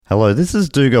Hello, this is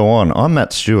Do Go On. I'm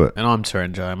Matt Stewart. And I'm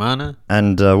Taran Jayamana.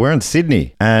 And we're in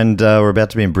Sydney. And we're about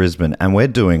to be in Brisbane. And we're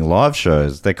doing live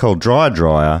shows. They're called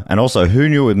Dryer. And also Who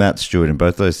Knew with Matt Stewart in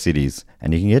both those cities.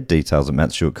 And you can get details at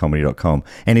mattstewartcomedy.com.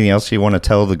 Anything else you want to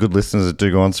tell the good listeners that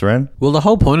Do Go On, Saran? Well, the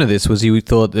whole point of this was you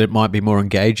thought that it might be more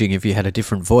engaging if you had a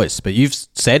different voice. But you've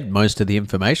said most of the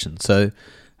information. So,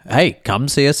 hey, come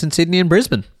see us in Sydney and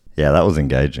Brisbane. Yeah, that was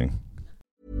engaging.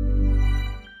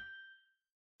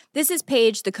 This is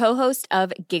Paige, the co-host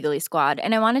of Giggly Squad,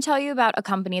 and I want to tell you about a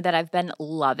company that I've been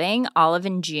loving, Olive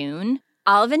 & June.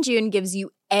 Olive & June gives you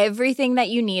everything that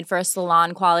you need for a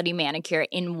salon-quality manicure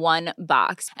in one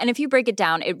box. And if you break it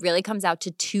down, it really comes out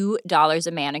to $2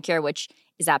 a manicure, which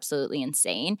is absolutely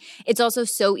insane. It's also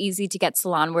so easy to get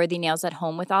salon-worthy nails at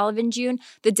home with Olive & June.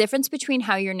 The difference between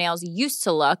how your nails used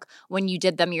to look when you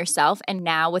did them yourself and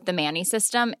now with the Mani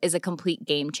system is a complete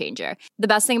game changer. The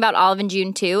best thing about Olive &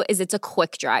 June, too, is it's a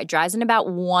quick dry. Dries in about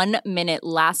 1 minute,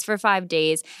 lasts for 5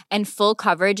 days, and full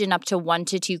coverage in up to 1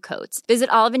 to 2 coats.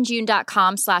 Visit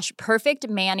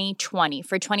oliveandjune.com/perfectmani20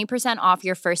 for 20% off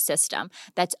your first system.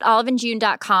 That's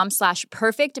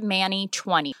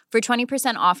oliveandjune.com/perfectmani20 for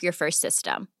 20% off your first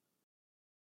system.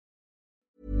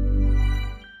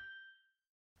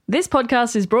 This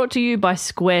podcast is brought to you by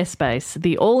Squarespace,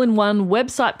 the all-in-one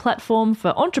website platform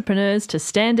for entrepreneurs to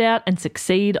stand out and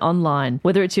succeed online.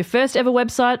 Whether it's your first ever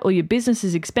website or your business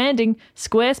is expanding,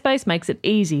 Squarespace makes it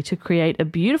easy to create a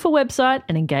beautiful website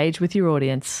and engage with your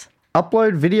audience.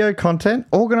 Upload video content,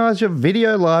 organize your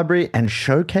video library, and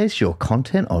showcase your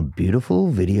content on beautiful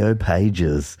video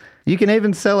pages. You can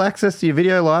even sell access to your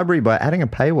video library by adding a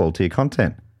paywall to your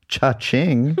content.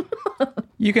 Cha-ching.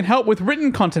 You can help with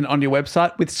written content on your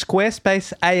website with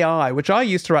Squarespace AI, which I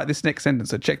use to write this next sentence,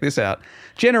 so check this out.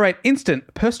 Generate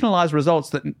instant, personalized results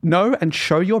that know and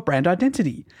show your brand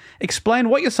identity. Explain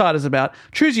what your site is about,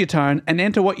 choose your tone, and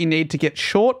enter what you need to get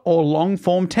short or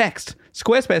long-form text.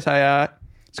 Squarespace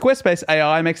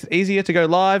AI makes it easier to go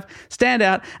live, stand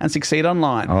out, and succeed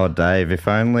online. Oh, Dave, if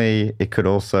only it could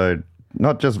also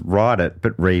not just write it,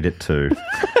 but read it too.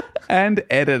 And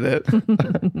edit it.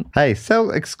 Hey,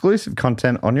 sell exclusive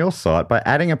content on your site by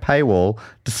adding a paywall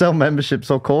to sell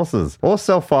memberships or courses, or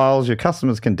sell files your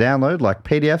customers can download like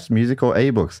PDFs, music, or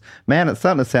ebooks. Man, it's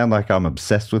starting to sound like I'm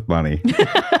obsessed with money.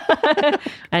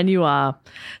 And you are.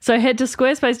 So head to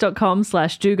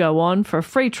squarespace.com/dogoon for a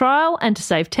free trial and to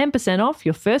save 10% off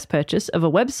your first purchase of a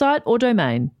website or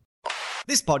domain.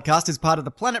 This podcast is part of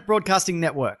the Planet Broadcasting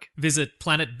Network. Visit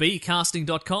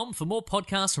planetbcasting.com for more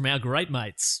podcasts from our great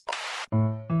mates.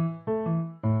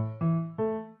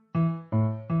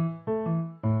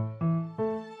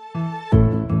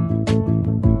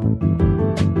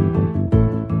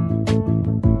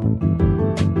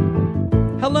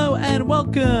 Hello and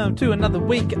welcome to another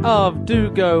week of Do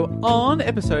Go On,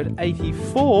 episode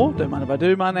 84. Don't mind if I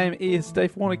do. My name is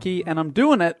Dave Warnocky and I'm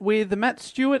doing it with Matt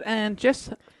Stewart and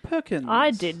Jess Perkins. I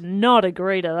did not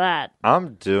agree to that.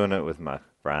 I'm doing it with my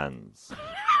friends.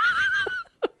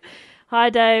 Hi,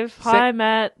 Dave. Hi,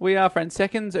 Matt. We are friends.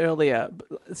 Seconds before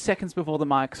the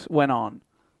mics went on,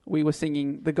 we were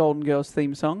singing the Golden Girls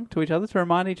theme song to each other to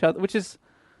remind each other, which is...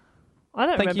 I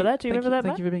don't remember that. Do you remember that,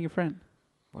 Thank Matt? you for being a friend.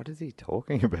 What is he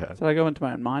talking about? So I go into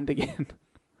my own mind again.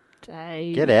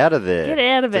 Dave. Get out of there. Get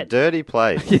out of it's it. a dirty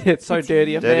place. Yeah, it's so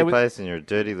dirty. I'm Dirty there with, place and you're a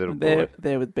dirty little boy.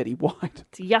 there with Betty White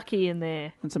It's yucky in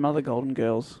there. and some other Golden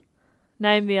Girls.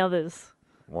 Name the others.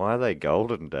 Why are they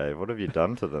golden, Dave? What have you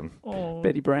done to them? Oh,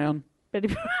 Betty Brown,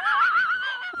 Betty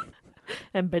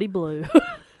and Betty Blue.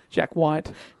 Jack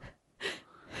White.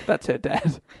 That's her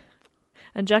dad.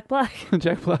 And Jack Black.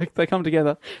 Jack Black. They come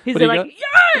together. He's What do there you like,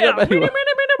 got? yeah! Betty White.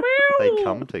 They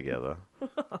come together. Is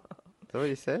that what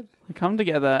you said? They come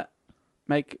together,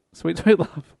 make sweet, sweet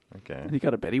love. Okay. And you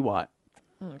got a Betty White.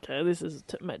 Okay, this is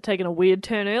taking a weird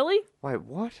turn early. Wait,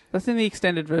 what? That's in the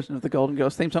extended version of the Golden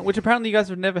Girls theme song, which apparently you guys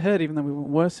have never heard, even though we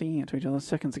were singing it to each other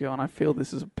seconds ago, and I feel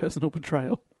this is a personal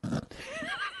betrayal.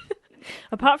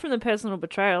 Apart from the personal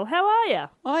betrayal, how are you?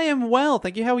 I am well,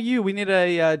 thank you. How are you? We need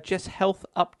a Jess health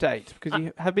update, because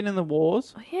you have been in the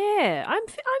wars. Yeah, I'm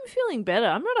feeling better.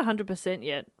 I'm not 100%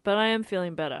 yet, but I am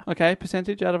feeling better. Okay,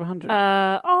 percentage out of 100.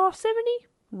 70?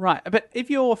 Right, but if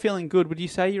you're feeling good, would you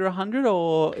say you're 100,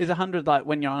 or is 100 like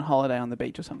when you're on holiday on the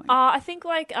beach or something? I think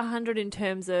like 100 in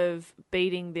terms of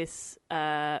beating this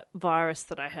virus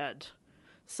that I had.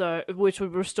 So, which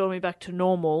would restore me back to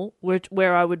normal,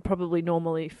 where I would probably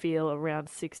normally feel around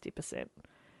 60%.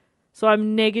 So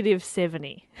I'm negative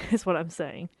 70, is what I'm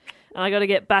saying. And I got to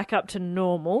get back up to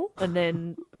normal and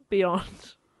then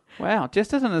beyond. Wow, Jess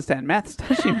doesn't understand maths,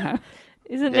 does she, Matt?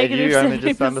 Isn't Yeah, negative you only 70%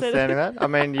 just understanding that? I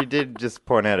mean, you did just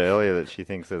point out earlier that she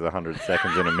thinks there's 100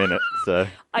 seconds in a minute, so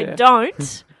I Yeah.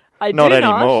 don't. I not do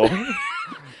anymore.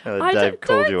 I Dave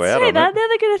called you out say on that. it. Now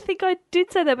they're going to think I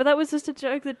did say that, but that was just a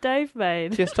joke that Dave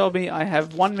made. Jess told me I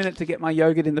have 1 minute to get my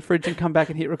yogurt in the fridge and come back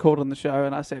and hit record on the show,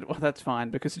 and I said, well, that's fine,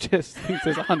 because Jess thinks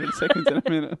there's 100 seconds in a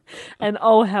minute. And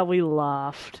oh, how we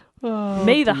laughed. Oh,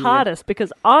 Me the dear. hardest,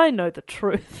 because I know the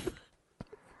truth.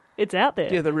 It's out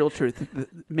there. Yeah, the real truth. The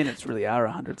minutes really are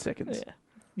 100 seconds. Yeah.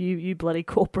 You bloody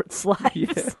corporate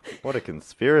slaves. Yeah. What a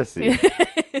conspiracy.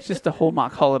 It's just a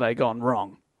Hallmark holiday gone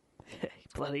wrong.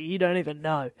 Bloody, you don't even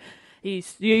know.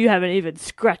 You haven't even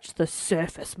scratched the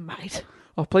surface, mate.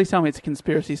 Oh, please tell me it's a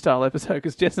conspiracy-style episode,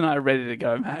 because Jess and I are ready to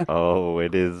go, man. Oh,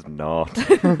 it is not.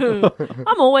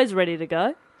 I'm always ready to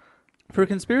go. For a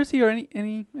conspiracy or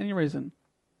any reason?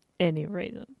 Any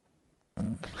reason.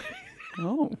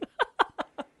 Oh.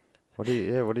 What do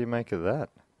you make of that?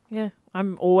 Yeah,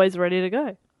 I'm always ready to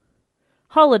go.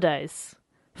 Holidays.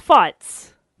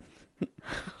 Fights.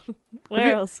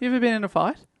 Where else? You ever been in a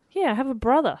fight? Yeah, I have a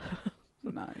brother.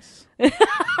 Nice.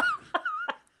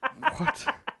 What?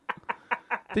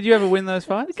 Did you ever win those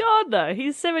fights? God, no.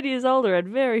 He's 7 years older and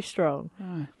very strong.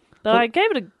 Oh. But I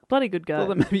gave it a bloody good I thought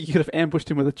go. that maybe you could have ambushed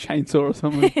him with a chainsaw or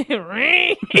something.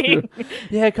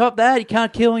 Yeah, cop that. You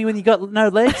can't kill me when you got no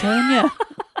legs, haven't you?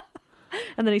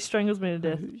 And then he strangles me to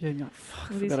death. Yeah, you're like, fuck,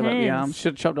 With his forgot about the hands. arms.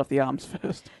 Should have chopped off the arms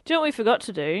first. Do you know what we forgot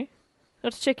to do?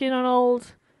 Got to check in on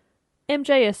old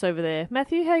MJS over there.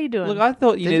 Matthew, how you doing? Look, I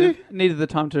thought you Did needed the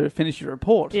time to finish your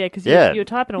report. Yeah, because Yeah. you were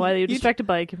typing away. You were distracted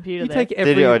by your computer You there. take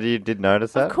every... You did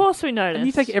notice that? Of course we noticed. And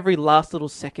you take every last little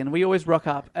second. We always rock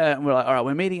up and we're like, all right,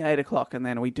 we're meeting at 8 o'clock, and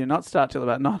then we do not start till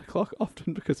about 9 o'clock,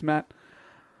 often because Matt...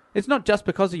 It's not just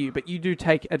because of you, but you do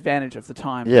take advantage of the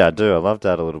time. Yeah, I do. I love to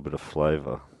add a little bit of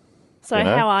flavour. So you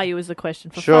know? how are you is the question.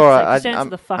 For Sure, fuck's sake, just answer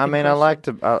the fucking I mean, I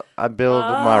question. like to. I build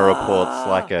my reports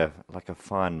like a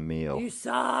fine meal. You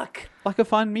suck. Like a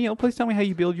fine meal. Please tell me how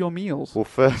you build your meals. Well,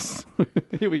 first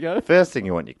Here we go. thing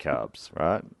you want your carbs,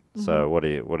 right? So what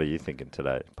are you thinking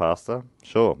today? Pasta?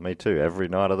 Sure, me too. Every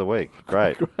night of the week.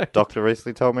 Great. Doctor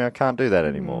recently told me I can't do that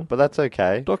anymore, but that's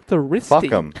okay. Dr. Risty. Fuck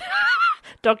them.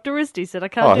 Dr. Risty said I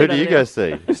can't Oh, do who that do you anymore. go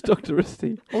see? It's Dr.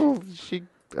 Risty. Well, she.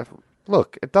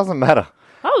 Look, it doesn't matter.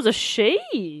 I was a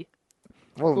she.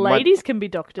 Well, Ladies can be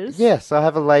doctors. Yes, I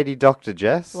have a lady doctor,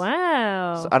 Jess.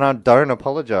 Wow. And I don't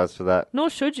apologise for that.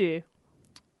 Nor should you.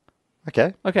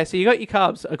 Okay. Okay, so you got your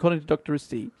carbs, according to Dr.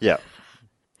 Risty. Yeah.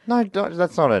 No,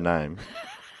 that's not her name.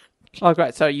 Oh,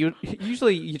 great. So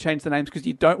usually you change the names because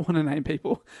you don't want to name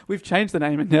people. We've changed the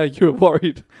name, and now you're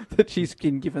worried that she's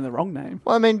been given the wrong name.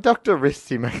 Well, I mean, Dr.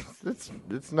 Risty,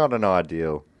 it's not an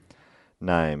ideal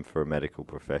name for a medical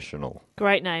professional.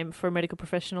 Great name for a medical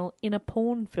professional in a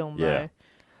porn film, Yeah. though.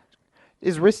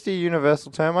 Is Risty a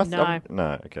universal term? No.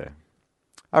 No, okay.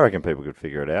 I reckon people could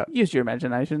figure it out. Use your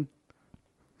imagination.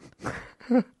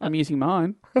 I'm using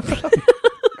mine.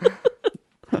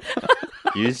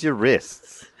 Use your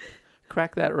wrists.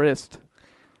 Crack that wrist.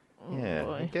 Yeah.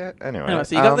 boy. Okay. Anyway. Anyway,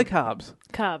 so you got the carbs.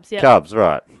 Carbs, yeah. Carbs,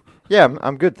 right. Yeah,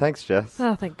 I'm good. Thanks, Jess.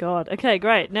 Oh, thank God. Okay,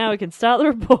 great. Now we can start the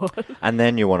report. And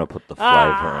then you want to put the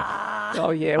flavour in. Oh,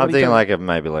 yeah. I'm what are you thinking talking-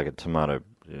 maybe like a tomato,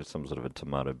 some sort of a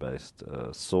tomato-based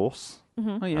sauce.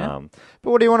 Oh, yeah.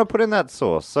 But what do you want to put in that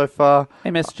sauce? So far,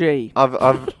 MSG.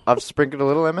 I've sprinkled a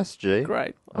little MSG,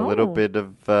 Great. a little Oh. bit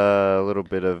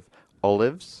of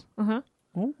olives.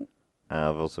 Ooh.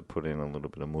 I've also put in a little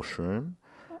bit of mushroom.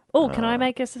 Oh, can I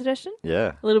make a suggestion?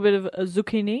 Yeah, A little bit of a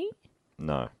zucchini?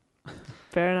 no,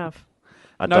 Fair enough.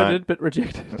 I Noted, don't. but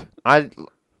rejected. I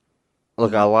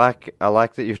like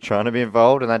that you're trying to be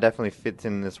involved, and that definitely fits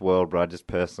in this world. But I just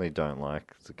personally don't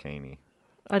like zucchini.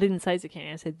 I didn't say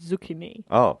zucchini. I said zucchini.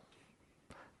 Oh,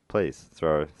 please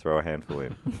throw a handful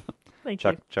in. Thank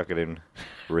you. Chuck it in,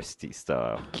 wristy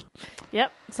style.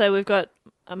 Yep. So we've got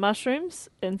mushrooms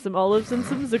and some olives and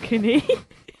some zucchini.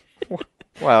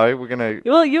 Well, we're gonna.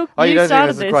 Well, you Oh, you don't think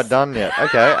started this is quite done yet?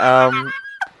 Okay.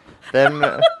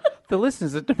 Then. The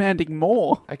listeners are demanding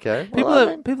more. Okay. People, Well,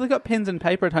 I mean, people have got pens and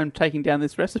paper at home taking down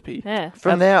this recipe. Yeah.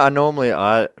 from there,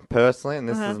 I personally, and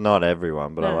this Uh-huh. is not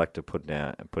everyone, but I No. like to put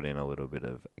in a little bit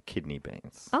of kidney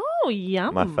beans. Oh,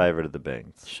 yum. My favourite of the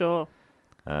beans. Sure.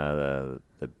 They're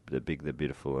big, they're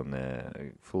beautiful, and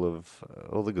they're full of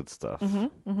all the good stuff.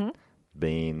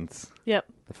 Beans. Yep.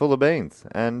 They're full of beans,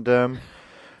 and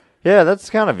yeah, that's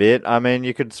kind of it. I mean,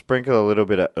 you could sprinkle a little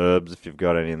bit of herbs if you've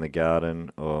got any in the garden,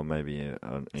 or maybe in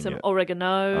Some your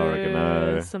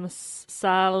oregano, some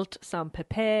salt, some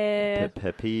pepper,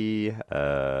 peppy,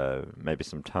 maybe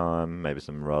some thyme, maybe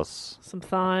some some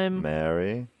thyme,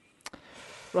 rosemary.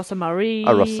 rosemary.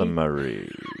 A rosemary.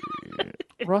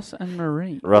 Ross and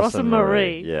Marie. Ross and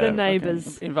Marie, Yeah. the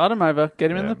neighbours. Invite them over. Get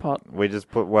them in Yeah. the pot. We just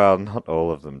put, well, not all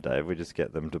of them, Dave. We just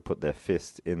get them to put their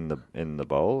fist in the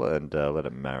bowl and let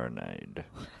it marinade,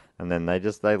 and then they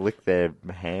lick their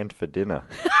hand for dinner.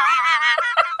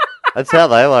 That's how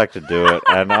they like to do it,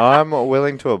 and I'm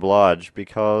willing to oblige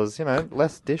because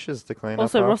less dishes to clean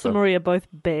Also, up. Ross and after. Marie are both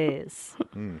bears.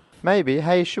 Maybe.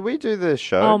 Hey, should we do the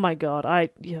show? Oh my god,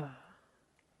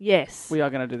 yes. We are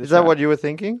going to do this. Is that what you were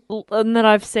thinking? And that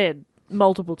I've said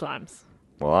multiple times.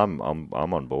 Well, I'm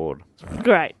on board.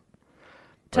 Great.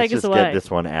 Take Let's us just get away.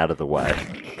 this one out of the way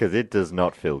because it does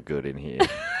not feel good in here.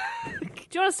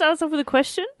 Do you want to start us off with a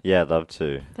question? Yeah, I'd love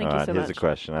to. Thank All you right, so here's a much.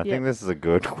 question. I Yep. think this is a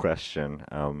good question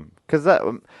because that,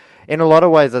 in a lot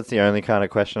of ways, that's the only kind of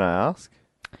question I ask.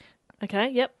 Okay,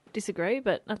 yep. Disagree,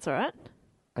 but that's all right.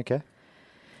 Okay,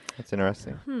 that's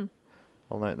interesting.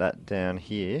 I'll note that down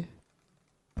here.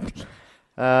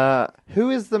 Who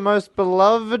is the most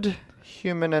beloved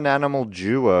human and animal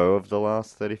duo of the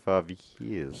last 35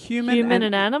 years? Human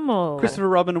and animal. Christopher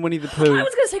Robin and Winnie the I Pooh.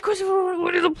 was going to say Christopher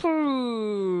Winnie the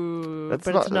Pooh,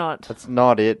 but it's not. That's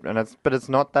not it, but it's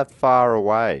not that far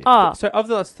away. Oh, So of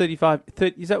the last 35,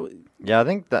 is that Yeah, I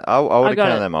think that I would have got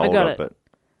counted it. them I got older, it. but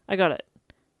I got it.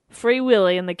 Free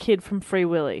Willy and the kid from Free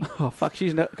Willy. Oh, fuck,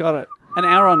 she's got it. An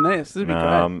hour on this. This would be no, great.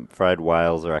 I'm afraid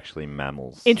whales are actually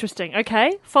mammals. Interesting.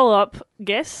 Okay, follow up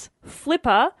guess.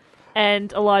 Flipper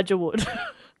and Elijah Wood.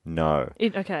 No.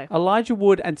 Okay. Elijah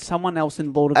Wood and someone else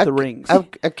in Lord of the Rings. Are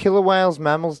killer whales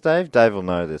mammals, Dave? Dave will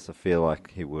know this. I feel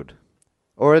like he would.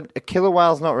 Or a killer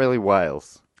whale's not really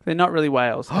whales. They're not really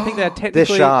whales. I think they're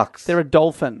technically... sharks. They're a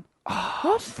dolphin.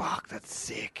 What? Fuck, that's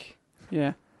sick.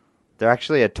 Yeah. They're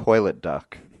actually a toilet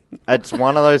duck. It's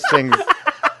one of those things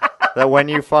that when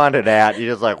you find it out,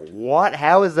 you're just like, what?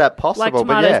 How is that possible? Like But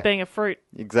tomatoes yeah, being a fruit.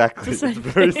 exactly. It's the It's same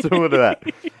very similar to that.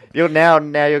 You'll now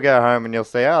you'll go home and you'll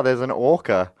say, oh, there's an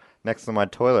orca next to my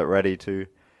toilet ready to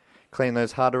clean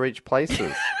those hard to reach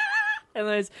places. And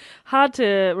those hard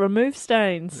to remove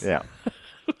stains. Yeah.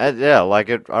 Yeah, like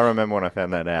it. I remember when I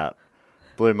found that out.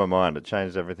 Blew my mind. It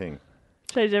changed everything.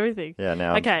 Changed everything. Yeah,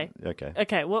 now. Okay. Okay.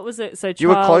 Okay, what was it? So You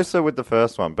were Charles- closer with the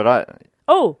first one, but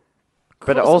Oh,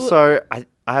 also I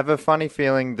have a funny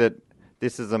feeling that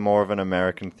this is more of an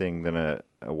American thing than a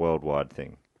worldwide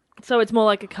thing. so it's more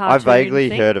like a cartoon I vaguely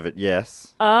thing? heard of it,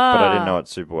 yes, Ah. but I didn't know it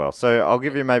super well. So I'll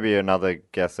give you maybe another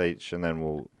guess each, and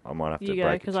then I might have to You go,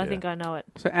 break it because to I you. think I know it.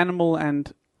 So animal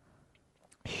and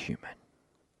Human.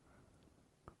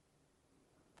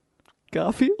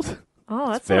 Garfield?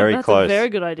 Oh, that's very that's close. a very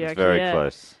good idea. It's actually, very yeah.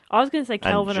 close. I was going to say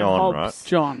Calvin and, John, Hobbes.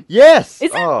 John. Yes.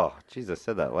 Is it? Oh, jeez, I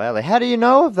said that loudly. How do you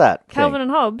know of that? Calvin thing?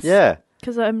 and Hobbes? Yeah.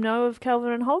 Because I know of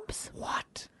Calvin and Hobbes.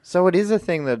 What? So it is a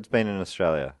thing that's been in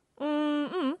Australia.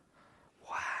 Mm-mm.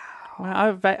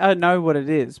 Well, I know what it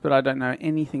is, but I don't know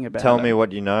anything about it. Tell me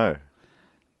what you know.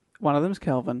 One of them's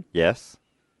Calvin. Yes.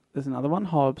 There's another one,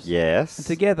 Hobbes. Yes. And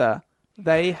together,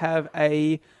 they have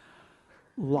a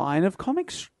line of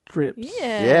comic strips.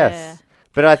 Yeah. Yes.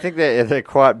 But I think they're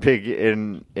quite big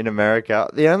in America.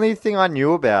 The only thing I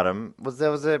knew about them was there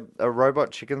was a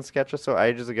Robot Chicken sketch I saw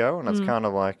ages ago, and it's kind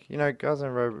of like, guys on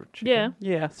Robot Chicken. Yeah.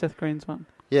 Yeah, Seth Green's one.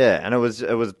 Yeah, and it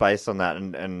was based on that,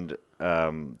 and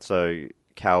so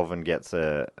Calvin gets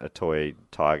a toy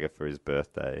tiger for his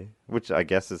birthday, which I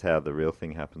guess is how the real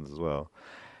thing happens as well.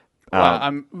 Well,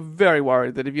 I'm very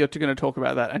worried that if you're going to talk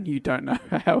about that and you don't know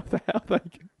how they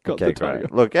got Okay, the tiger.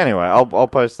 great. Look, anyway, I'll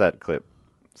post that clip,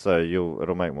 so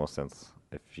it'll make more sense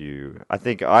if you. I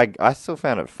think I still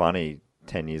found it funny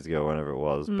 10 years ago, whenever it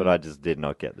was, but I just did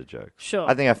not get the joke. Sure.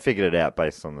 I think I figured it out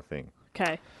based on the thing.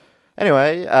 Okay.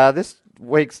 Anyway, this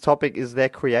week's topic is their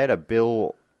creator,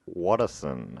 Bill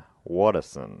Watterson.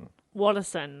 Watterson.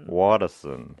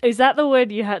 Watterson. Is that the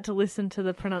word you had to listen to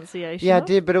the pronunciation Yeah, I of?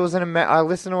 did, but it was I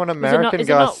listened to an American is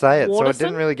it guy not say it, so it Watterson?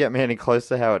 didn't really get me any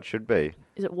closer how it should be.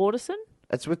 Is it Watterson?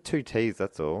 It's with 2 T's,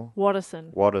 that's all. Watterson.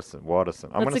 Watterson. I'm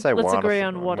Let's going to say let's Watterson. agree on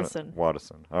I'm gonna- Watterson.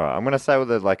 Watterson. All right, I'm going to say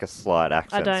with a slight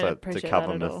accent don't to appreciate cover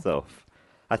that at all. myself.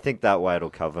 I think that way it'll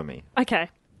cover me. Okay.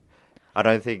 I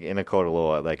don't think in a court of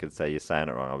law they could say you're saying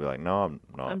it wrong. I'll be like, no, I'm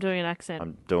not. I'm doing an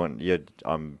accent.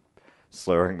 I'm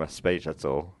slurring my speech, that's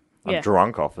all. I'm Yeah.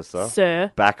 drunk, officer.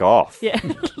 Sir. Back off. Yeah.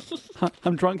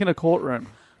 I'm drunk in a courtroom.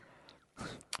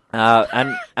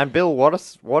 And Bill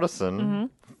Watterson Mm-hmm.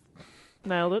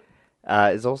 Nailed it.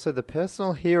 is also the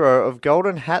personal hero of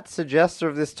Golden Hat suggester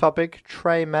of this topic,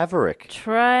 Trey Maverick.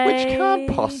 Trey. Which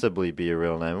can't possibly be a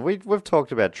real name. We've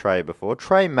talked about Trey before.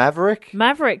 Trey Maverick.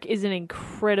 Maverick is an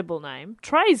incredible name.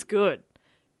 Trey's good.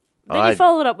 Then you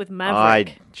followed up with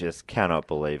Maverick. I just cannot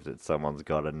believe that someone's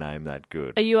got a name that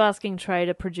good. Are you asking Trey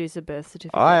to produce a birth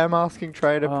certificate? I am asking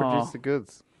Trey to produce the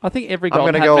goods. I think every I'm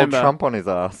Golden going to Hat go all member, Trump on his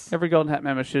ass. every Golden Hat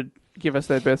member should give us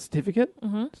their birth certificate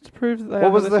just to prove that they.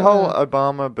 What was are the this- whole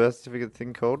Obama birth certificate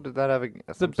thing called? Did that have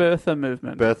the birther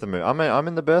movement? birther movement? I'm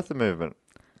in the birther movement.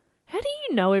 How do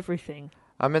you know everything?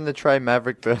 I'm in the Trey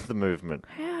Maverick birther movement.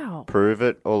 How? Prove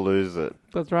it or lose it.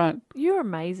 That's right. You're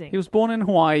amazing. He was born in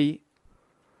Hawaii.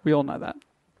 We all know that.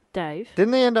 Dave.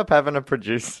 Didn't he end up having to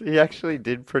produce? He actually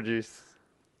did produce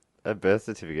a birth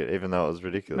certificate, even though it was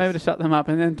ridiculous. Maybe to shut them up.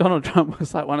 And then Donald Trump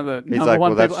was like one of the He's number like,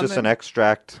 one well, that's people. just an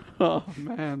extract. Oh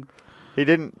man. He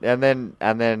didn't, and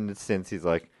then since he's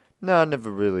like, no, never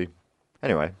really.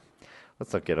 Anyway,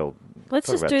 let's not get all. Let's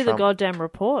talk just about do the Trump. goddamn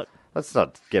report. Let's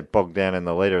not get bogged down in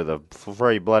the leader of the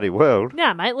free bloody world.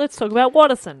 Nah, mate, let's talk about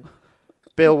Watterson.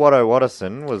 Bill Watto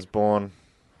Watterson was born.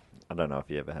 I don't know if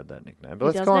you ever had that nickname, but He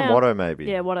let's does call him now. Watto maybe.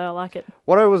 Yeah, Watto, I like it.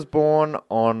 Watto was born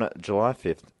on July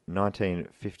 5th,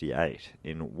 1958,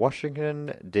 in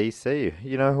Washington, D.C.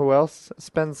 You know who else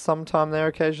spends some time there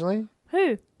occasionally?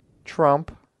 Who?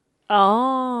 Trump.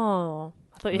 Oh.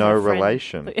 I thought you No had a friend.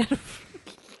 relation. I thought you had a friend.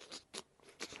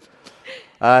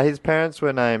 His parents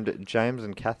were named James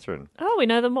and Catherine. Oh, we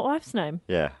know the wife's name.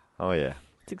 Yeah. Oh, yeah.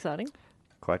 It's exciting.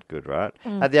 Quite good, right?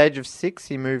 Mm. At the age of 6,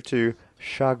 he moved to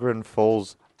Chagrin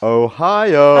Falls,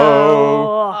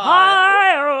 Ohio.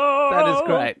 Ohio! That is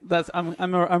great. That's I'm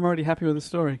already happy with the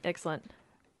story. Excellent.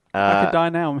 I could die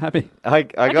now. I'm happy. I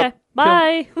Okay, got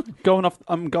bye.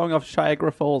 I'm going off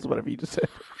Niagara Falls, whatever you just said.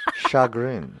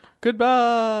 chagrin.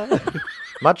 Goodbye.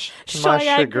 Much to my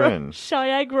chagrin.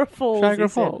 Niagara Falls. Niagara he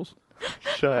said. Falls.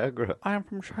 Chagrin. I am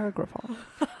from Niagara Falls.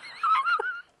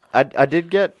 I did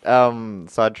get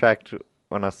sidetracked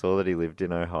when I saw that he lived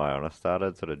in Ohio, and I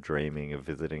started sort of dreaming of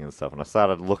visiting and stuff, and I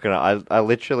started looking at. I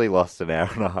literally lost an hour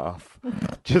and a half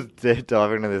just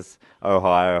diving into this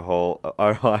Ohio hole.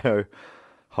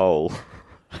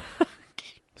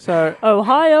 So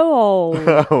Ohio hole.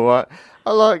 What?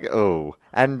 I like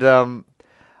and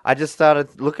I just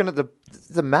started looking at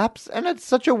the maps, and it's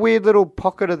such a weird little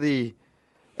pocket of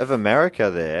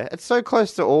America there. It's so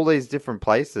close to all these different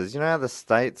places. You know how the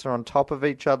states are on top of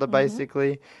each other,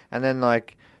 basically? And then,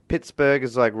 like, Pittsburgh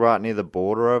is, like, right near the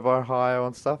border of Ohio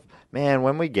and stuff. Man,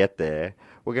 when we get there,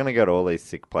 we're going to go to all these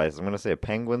sick places. I'm going to see a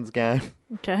Penguins game.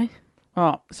 Okay.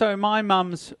 Oh, so my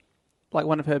mum's like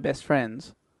one of her best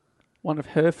friends. One of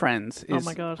her friends is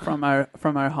my God. from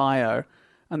Ohio,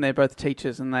 and they're both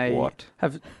teachers, and they What?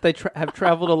 have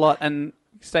travelled a lot and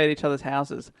stayed at each other's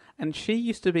houses. And she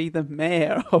used to be the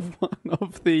mayor of one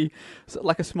of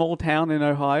like a small town in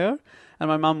Ohio. And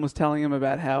my mum was telling him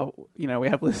about how, we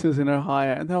have listeners in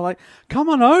Ohio, and they're like, "Come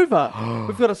on over.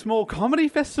 We've got a small comedy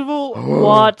festival."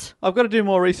 What? I've got to do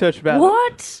more research about it.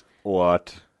 What?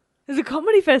 What? There's a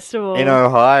comedy festival. In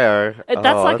Ohio? That's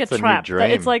Oh, like that's a trap. new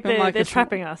dream. It's like And like they're it's-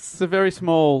 trapping us. It's a very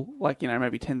small,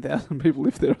 maybe 10,000 people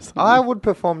live there or something. I would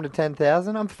perform to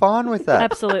 10,000. I'm fine with that.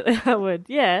 Absolutely, I would.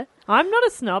 Yeah. I'm not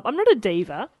a snob. I'm not a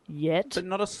diva yet. But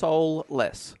not a soul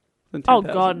less than Oh, 10,000.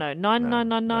 You God, no.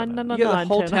 9999999. get the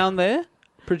whole town there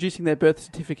producing their birth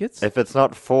certificates. If it's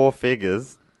not 4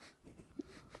 figures.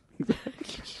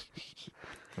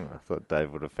 I thought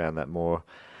Dave would have found that more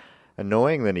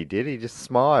annoying than he did. He just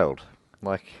smiled.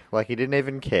 Like he didn't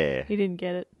even care. He didn't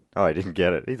get it. Oh, he didn't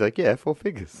get it. He's like, yeah, 4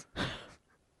 figures.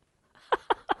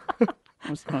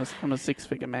 I'm a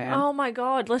six-figure man. Oh, my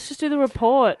God. Let's just do the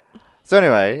report. So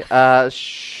anyway, I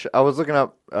was looking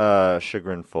up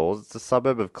Chagrin Falls. It's a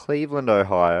suburb of Cleveland,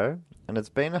 Ohio, and it's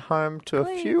been home to a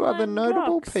few other Cleveland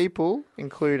notable rocks. people,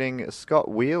 including Scott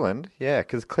Weiland. Yeah,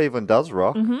 because Cleveland does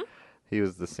rock. Mm-hmm. He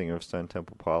was the singer of Stone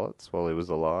Temple Pilots while he was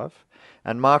alive.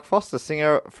 And Mark Foster,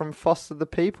 singer from Foster the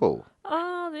People.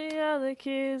 All the other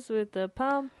kids with the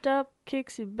pumped up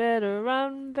kicks, you better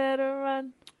run, better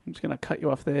run. I'm just going to cut you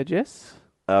off there, Jess.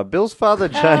 Bill's father,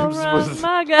 James, I'll run, was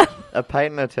my God. a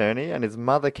patent attorney, and his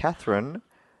mother, Catherine,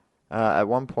 at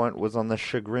one point was on the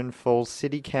Chagrin Falls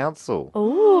City Council.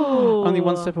 Ooh. Only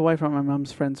one step away from my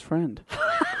mum's friend's friend.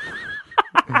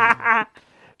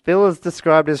 Bill has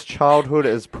described his childhood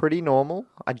as pretty normal.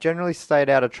 I generally stayed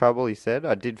out of trouble, he said.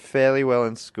 I did fairly well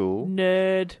in school.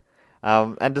 Nerd.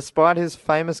 And despite his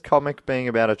famous comic being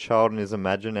about a child and his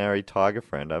imaginary tiger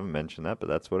friend, I haven't mentioned that, but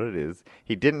that's what it is,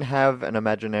 he didn't have an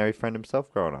imaginary friend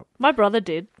himself growing up. My brother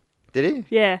did. Did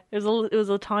he? Yeah, it was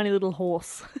a tiny little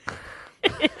horse.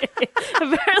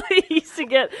 Apparently, he used to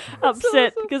get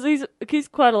upset because he's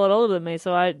quite a lot older than me,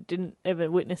 so I didn't ever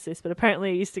witness this. But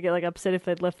apparently, he used to get like upset if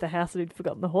they'd left the house and he'd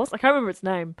forgotten the horse. I can't remember its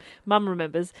name. Mum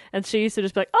remembers, and she used to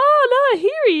just be like, "Oh no,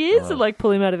 here he is," and like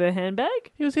pull him out of her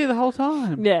handbag. He was here the whole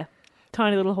time. Yeah,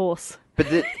 tiny little horse. But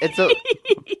it's a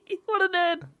What a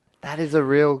nerd! that is a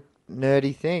real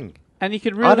nerdy thing. And you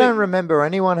could really... I don't remember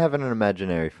anyone having an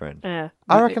imaginary friend. Yeah,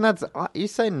 I reckon you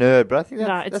say nerd, but I think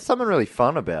No, there's something really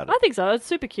fun about it. I think so. It's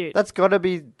super cute. There's got to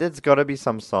be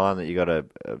some sign that you got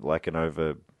like an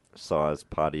oversized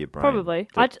part of your brain. Probably.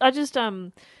 I just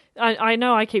I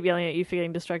know I keep yelling at you for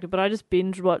getting distracted, but I just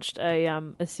binge watched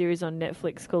a series on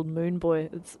Netflix called Moon Boy.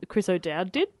 It's Chris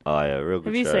O'Dowd did. Oh yeah, real good.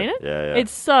 Have you show. seen it? Yeah, yeah.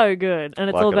 It's so good, and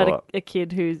it's Like all it a about lot. a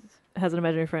kid who has an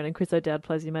imaginary friend, and Chris O'Dowd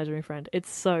plays the imaginary friend.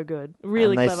 It's so good,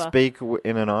 really and they clever. speak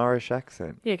in an Irish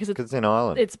accent. Yeah, because it's in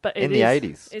Ireland. It's in the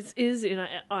 80s. It is in the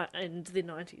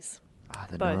 90s. Ah,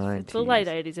 the Both. 90s. It's the late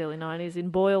 80s, early 90s in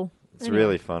Boyle. It's Anyway,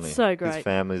 really funny. So great. His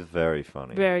family's very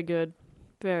funny. Very good.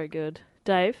 Very good.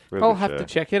 Dave, Real I'll good have show. to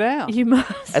check it out. you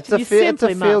must. It's You a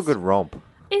simply feel must. good romp.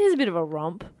 It is a bit of a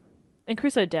romp. And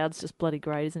Chris O'Dowd's just bloody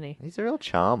great, isn't he? He's a real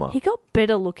charmer. He got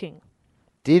better looking.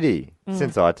 Did he? Mm.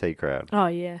 Since IT Crowd. Oh,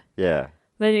 yeah. Yeah.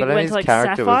 Then he But then went his to like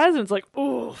character Sapphires, and it's like,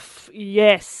 oof,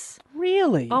 yes.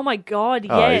 Really? Oh my God,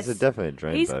 Oh, yes. he's definitely a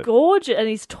dream He's boat. gorgeous, and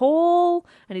he's tall,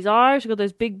 and he's Irish. He's got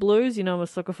those big blues. You know, I'm a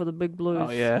sucker for the big blues.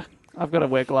 Oh, yeah. I've got to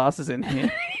wear glasses in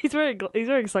here. He's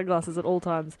wearing sunglasses at all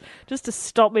times, just to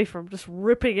stop me from just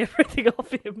ripping everything off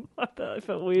him. I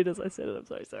felt weird as I said it. I'm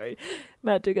so sorry.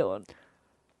 Matt, do go on.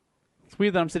 It's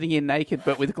weird that I'm sitting here naked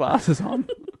but with glasses on.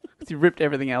 Because you ripped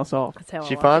everything else off. That's how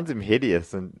She I like finds him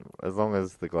hideous, and as long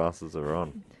as the glasses are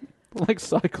on, Like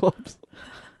Cyclops.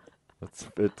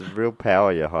 it's real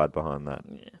power you hide behind that.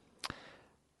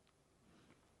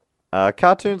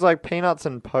 Cartoons like Peanuts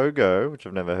and Pogo, which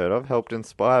I've never heard of, helped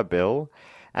inspire Bill,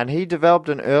 and he developed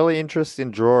an early interest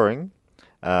in drawing.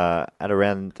 At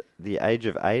around the age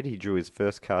of 8, he drew his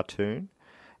first cartoon,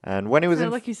 and when he was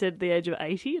Sounded like you said the age of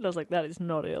 80, and I was like, that is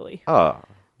not early.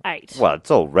 8. Well,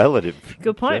 it's all relative.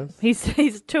 Good point. Jess.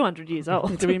 He's 200 years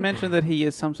old. Did we mention that he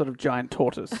is some sort of giant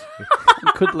tortoise?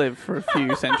 and could live for a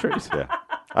few centuries. Yeah,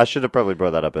 I should have probably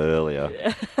brought that up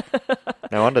earlier.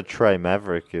 No wonder Trey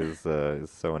Maverick is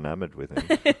so enamored with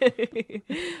him.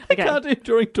 I can't do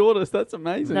drawing tortoise. That's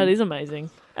amazing. That is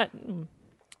amazing.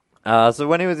 So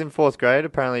when he was in 4th grade,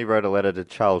 apparently he wrote a letter to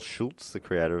Charles Schultz, the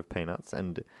creator of Peanuts,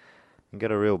 and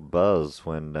got a real buzz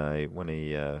when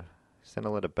he sent a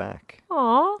letter back,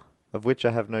 Aw. of which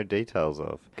I have no details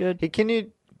of. Good. He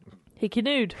canoed. He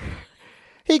canoed.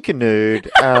 He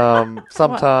canoed.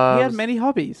 Sometimes He had many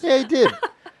hobbies. Yeah, he did.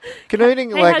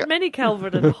 Canooding, He like had many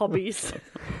Calvert hobbies.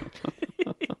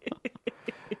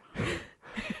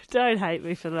 Don't hate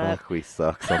me for that. fuck, we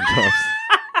suck sometimes.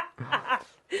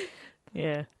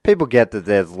 Yeah. People get that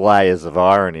there's layers of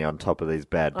irony on top of these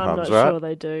bad I'm puns, not right? sure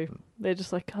they do. They're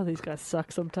just like, oh, these guys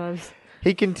suck sometimes.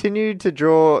 He continued to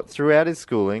draw throughout his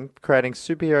schooling, creating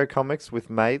superhero comics with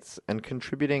mates and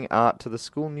contributing art to the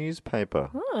school newspaper.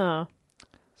 Oh.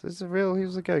 So he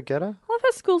was a go-getter. I love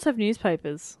how schools have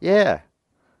newspapers. Yeah.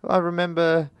 I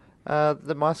remember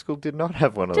that my school did not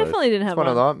have one of those. Definitely didn't have It's one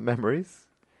of one. my memories.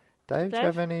 Dave, do you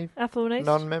have any Affluent East?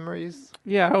 non-memories?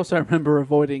 Yeah, I also remember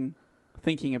avoiding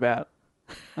thinking about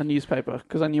a newspaper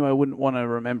because I knew I wouldn't want to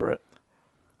remember it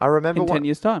I remember in 10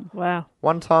 years' time. Wow.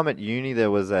 one time at uni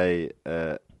there was a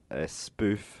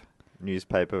spoof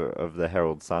newspaper of the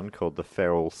Herald Sun called the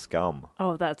Feral Scum.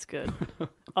 Oh, that's good.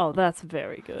 Oh, that's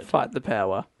very good. Fight the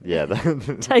power. Yeah,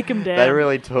 Take 'em down. They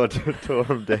really tore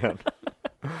him down.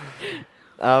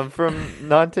 From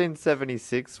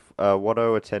 1976,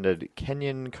 Watto attended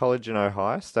Kenyon College in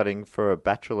Ohio, studying for a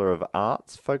Bachelor of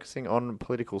Arts, focusing on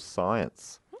political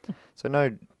science. So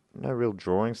no real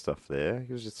drawing stuff there.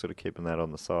 He was just sort of keeping that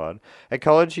on the side. At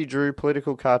college, he drew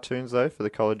political cartoons, though, for the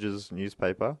college's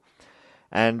newspaper.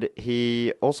 And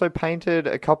he also painted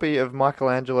a copy of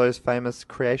Michelangelo's famous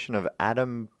Creation of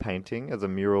Adam painting as a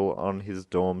mural on his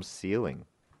dorm ceiling.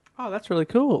 Oh, that's really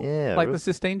cool. Yeah, Like real- the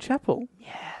Sistine Chapel.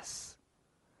 Yes.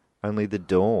 Only the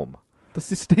dorm. The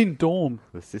Sistine Dorm.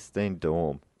 The Sistine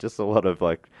Dorm. Just a lot of,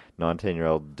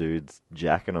 19-year-old dudes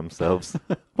jacking themselves.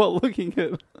 Well, looking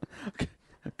at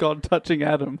God touching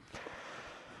Adam.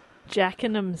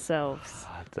 Jacking themselves.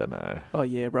 I don't know. Oh,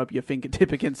 yeah, rub your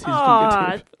fingertip against his Aw,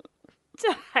 fingertip.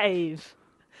 Dave.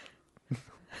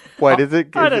 Wait, is it?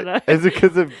 I don't know. Is it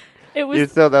because of It was you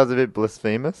thought that was a bit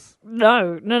blasphemous?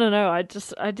 No. I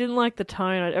didn't like the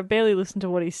tone. I barely listened to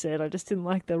what he said. I just didn't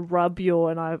like the rub your,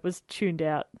 and I was tuned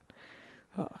out.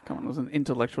 Oh, come on, it was an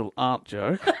intellectual art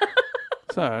joke.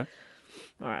 So,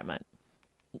 All right, mate.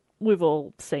 we've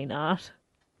all seen art.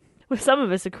 Well, some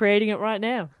of us are creating it right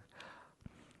now.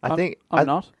 I think I'm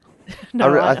not.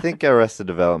 No, I think Arrested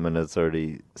Development has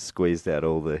already squeezed out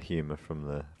all the humour from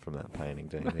that painting.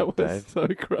 Don't you think, That was Dave? so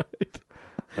great.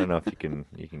 I don't know if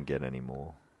you can get any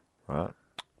more. Right?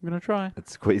 I'm going to try.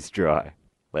 It's squeezed dry.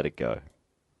 Let it go.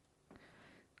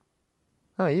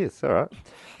 Oh yes, all right.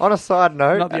 On a side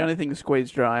note, Not the only thing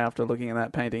squeezed dry after looking at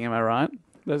that painting, am I right?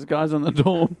 Those guys on the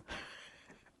dorm.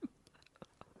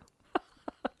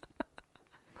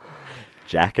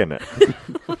 jacking it.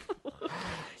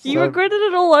 You regretted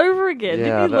it all over again.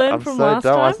 Yeah, Did you learn I'm from so last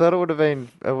dumb. I time? thought it would have been.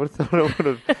 I would have thought it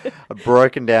would have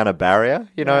broken down a barrier.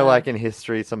 You know, Yeah. like in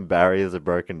history, some barriers are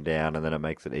broken down, and then it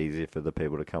makes it easier for the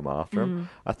people to come after Mm. them.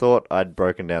 I thought I'd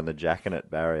broken down the jacking it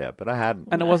barrier, but I hadn't.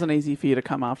 And it wasn't easy for you to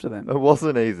come after them. It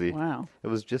wasn't easy. Wow. It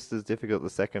was just as difficult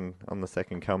the second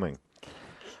coming.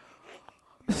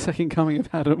 The second coming of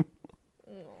Adam.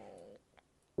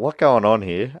 What going on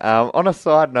here? On a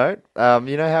side note,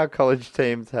 you know how college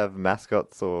teams have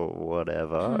mascots or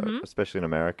whatever, especially in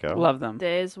America. Love them.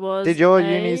 Theirs was. Did your a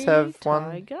unis have one?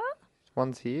 tiger?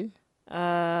 One's here.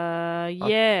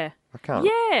 Yeah, I can't.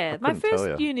 yeah. I My couldn't tell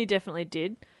first ya. uni definitely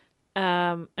did,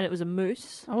 and it was a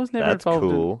moose. I was never That's involved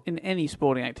cool. in any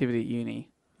sporting activity at uni.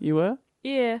 You were?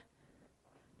 Yeah,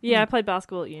 yeah. I played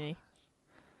basketball at uni.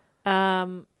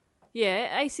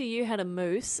 Yeah. ACU had a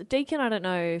moose. Deakin, I don't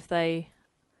know if they.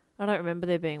 I don't remember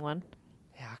there being one.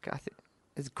 Yeah, I think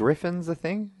is Griffins a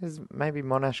thing? Is maybe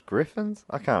Monash Griffins?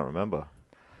 I can't remember.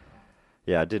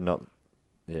 Yeah, I did not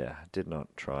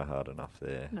try hard enough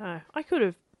there. No, I could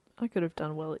have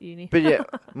done well at uni. But yeah,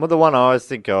 well, the one I always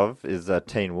think of is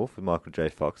Teen Wolf with Michael J.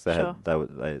 Fox. They Sure. they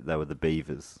were the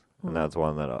Beavers, and that's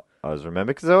one that I always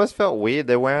remember because I always felt weird.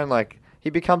 They're wearing like he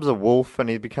becomes a wolf and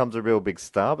he becomes a real big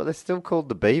star, but they're still called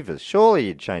the Beavers. Surely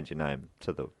you'd change your name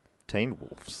to the Teen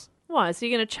Wolves. Why? So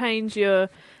you're going to change your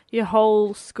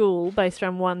whole school based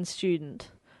around one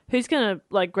student? Who's going to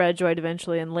like graduate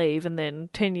eventually and leave, and then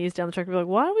 10 years down the track, be like,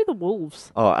 why are we the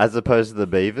Wolves? Oh, as opposed to the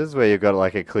Beavers, where you've got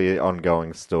like a clear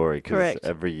ongoing story because Correct.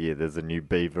 every year there's a new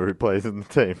Beaver who plays in the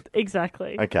team.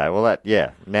 Exactly. Okay, well,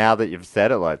 now that you've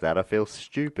said it like that, I feel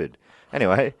stupid.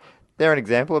 Anyway, they're an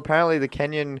example. Apparently, the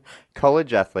Kenyan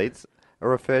college athletes are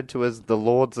referred to as the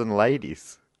Lords and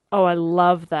Ladies. Oh, I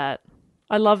love that.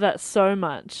 I love that so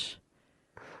much.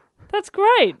 That's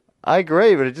great. I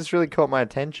agree, but it just really caught my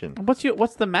attention. What's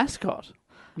the mascot?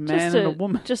 A man just and a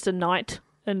woman. Just a knight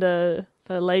and a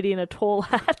lady in a tall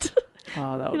hat.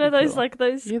 Oh, that would You know be those cool. like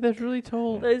those Yeah, they're really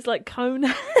tall. those like cone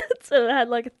hats, and it had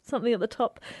like something at the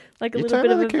top, like a You little turn bit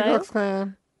to of the a Ku veil. Klux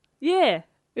Klan. Yeah,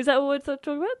 is that what we're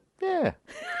talking about? Yeah.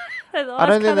 Had the I eyes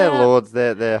don't think cut they're out. lords,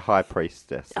 they're high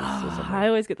priestesses or something. I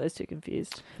always get those two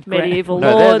confused. Grand- Medieval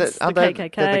No, lords, aren't the they-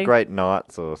 KKK. They're the Great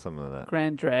Knights or something like that.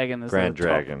 Grand Dragon is Grand the top.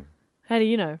 Dragon. How do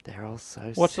you know? They're all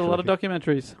so Watched a lot of silly.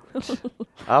 documentaries.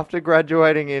 After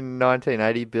graduating in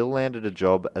 1980, Bill landed a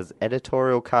job as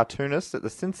editorial cartoonist at the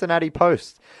Cincinnati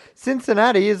Post.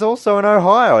 Cincinnati is also in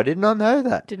Ohio. I did not know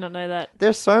that. Did not know that.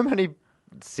 There's so many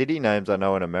city names I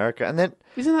know in America. And then,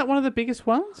 Isn't that one of the biggest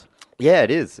ones? yeah,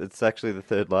 it is. It's actually the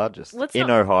third largest in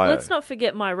Ohio. Let's not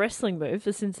forget my wrestling move,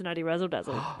 the Cincinnati Razzle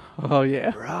Dazzle. Oh,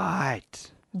 yeah.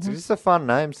 Right. It's just a fun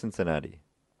name, Cincinnati.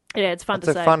 Yeah, it's fun It's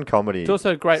to a say. fun comedy. It's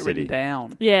also great city. written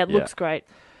down. Yeah, it Yeah. looks great.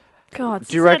 God,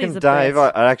 Do you reckon, Cincinnati's the Dave?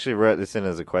 best. I actually wrote this in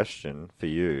as a question for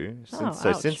you. Oh, So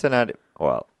ouch. Cincinnati.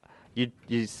 Well, you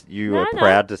No, are no.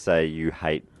 proud to say you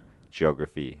hate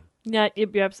geography, No, you're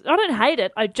I don't hate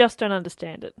it. I just don't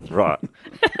understand it. right?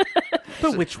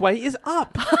 But which way is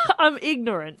up? I'm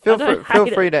ignorant. I Feel don't free, feel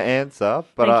hate free it. to answer.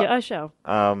 But Thank you. I shall.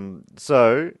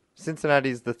 so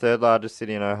Cincinnati's the third largest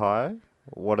city in Ohio.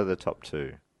 What are the top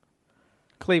two?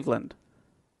 Cleveland.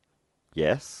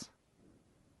 Yes.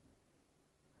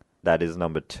 That is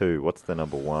number two. What's the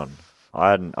number one?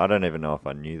 I don't even know if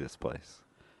I knew this place.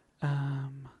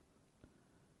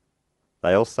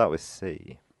 They all start with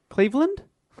C. Cleveland?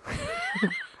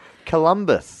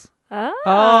 Columbus. Ah.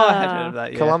 Oh, I had heard of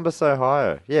that, yeah. Columbus,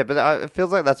 Ohio. Yeah, but it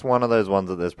feels like that's one of those ones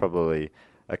that there's probably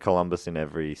a Columbus in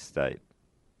every state.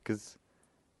 Because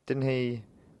didn't he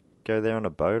go there on a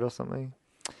boat or something?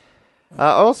 I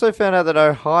also found out that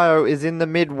Ohio is in the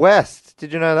Midwest.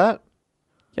 Did you know that?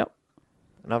 Yep.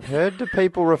 And I've heard the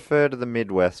people refer to the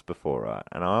Midwest before, right?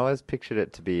 And I always pictured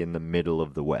it to be in the middle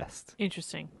of the West.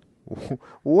 Interesting.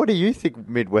 What do you think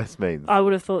Midwest means? I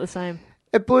would have thought the same.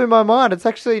 It blew my mind. It's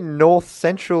actually North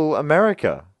Central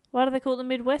America. Why do they call it the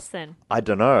Midwest then? I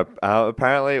don't know.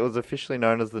 Apparently, it was officially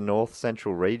known as the North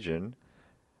Central region,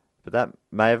 but that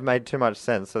may have made too much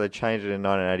sense, so they changed it in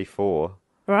 1984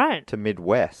 Right. to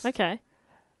Midwest. Okay.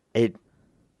 It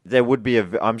There would be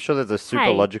I'm sure there's a super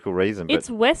Hey, logical reason, but It's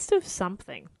west of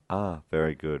something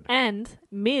very good. and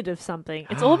mid of something.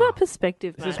 It's all about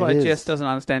perspective, This mate. is why It is. Jess doesn't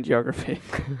understand geography.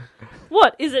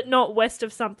 What? Is it not west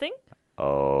of something?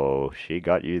 Oh, she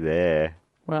got you there.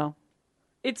 Well,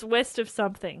 It's west of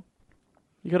something.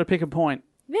 you got to pick a point.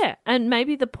 Yeah, and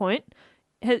maybe the point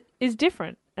is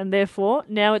different, and therefore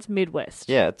now it's Midwest.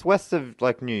 Yeah, it's west of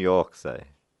like New York, say,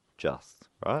 just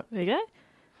right. There you go.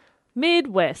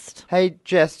 Midwest. Hey,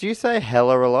 Jess, do you say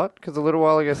hella a lot? Because a little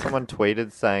while ago someone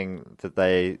tweeted saying that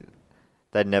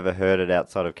they'd never heard it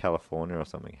outside of California or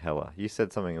something. Hella. You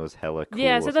said something that was hella cool.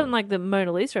 Yeah, I or said that in something. like the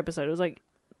Mona Lisa episode. It was like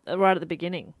right at the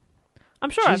beginning. I'm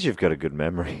sure. Jeez, you've got a good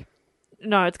memory.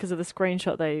 No, it's because of the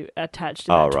screenshot they attached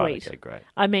in Oh, that right. tweet. Okay, great.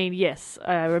 I mean, yes,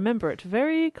 I remember it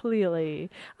very clearly.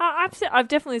 I've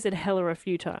definitely said hella a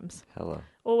few times, Hella.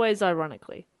 always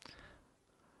ironically.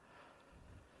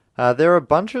 There are a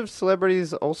bunch of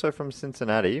celebrities also from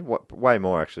Cincinnati. Way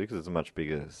more, actually, because it's a much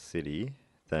bigger city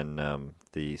than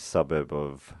the suburb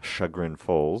of Chagrin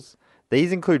Falls.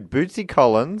 These include Bootsy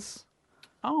Collins,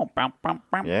 Oh,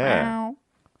 Yeah.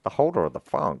 the holder of the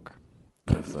funk,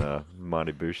 as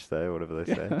Marty Boosh say, or whatever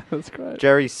they say. That's great.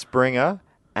 Jerry Springer,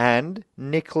 and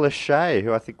Nick Lachey,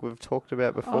 who I think we've talked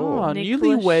about before. Oh, Nick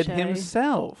newlywed Lachey.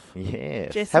 himself.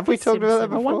 Yes. Jessica Have we talked about that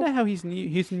Simpson. I before? wonder how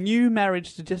his new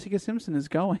marriage to Jessica Simpson is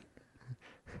going.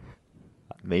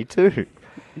 Me too.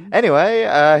 Anyway,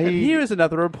 And he... here is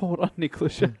another report on Nick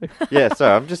Lachey. Yeah,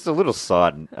 sorry, I'm just a little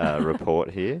side report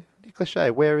here. Nick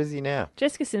Lachey, where is he now?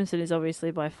 Jessica Simpson is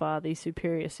obviously by far the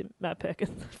superior Matt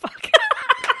Perkins. Fuck.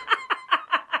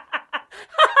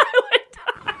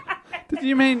 Did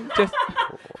you mean just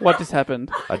what just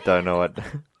happened? I don't know what...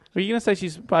 Were you going to say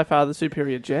she's by far the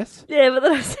superior Jess? Yeah, but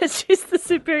then I said she's the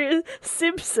superior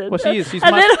Simpson. Well, she is. She's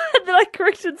and much- then I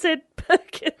corrected and said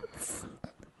Perkins.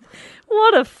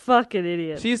 What a fucking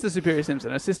idiot. She is the superior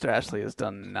Simpson. Her sister Ashley has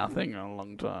done nothing in a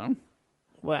long time.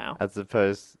 Wow. As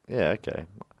opposed... Yeah, okay.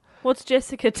 What's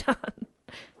Jessica done?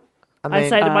 I I mean,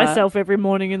 say to myself every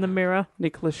morning in the mirror,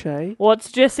 Nick Lachey.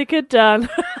 what's Jessica done?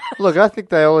 look, I think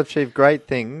they all achieve great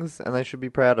things, and they should be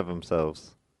proud of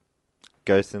themselves.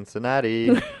 Go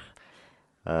Cincinnati.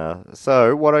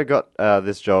 So, Watto got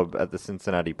this job at the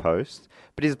Cincinnati Post,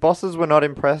 but his bosses were not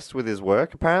impressed with his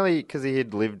work, apparently because he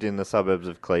had lived in the suburbs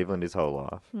of Cleveland his whole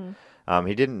life.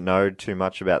 He didn't know too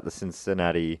much about the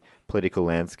Cincinnati political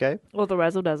landscape Or the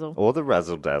razzle dazzle. or the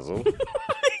razzle-dazzle.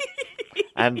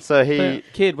 And so So,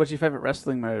 kid, what's your favourite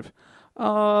wrestling move?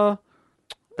 the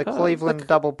Cleveland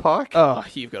double pike. Oh,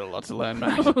 you've got a lot to learn,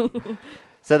 mate.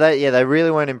 So they really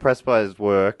weren't impressed by his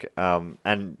work,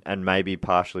 and maybe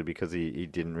partially because he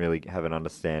didn't really have an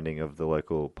understanding of the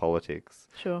local politics.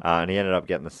 Sure. And he ended up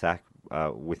getting the sack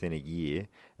within a year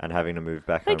and having to move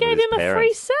back They home gave with his him a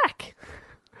free parents. sack.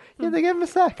 Yeah, they gave him a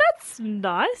sack. That's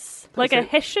nice. Like a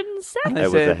Hessian sack. They It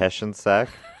was a said- Hessian sack,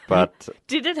 but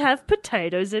Did it have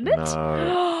potatoes in it?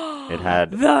 no, it had.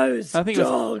 Those I think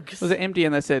dogs. it was empty,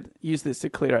 and they said, "Use this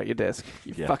to clear out your desk."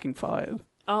 You Yeah. fucking fired.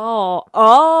 Oh.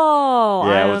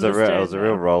 Yeah, I it was a understand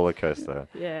real now. roller coaster.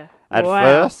 Yeah. At Wow.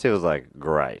 first, he was like,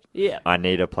 "Great, Yeah. I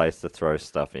need a place to throw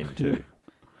stuff into.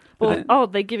 Well,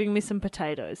 they're giving me some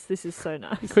potatoes. This is so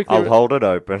nice. Quickly, I'll hold it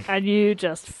open, And you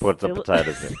just put the fill it-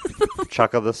 potatoes in,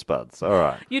 chuck of the spuds. All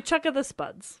right." You chuck of the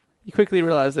spuds. you quickly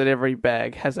realise that every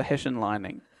bag has a Hessian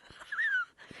lining,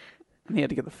 and he had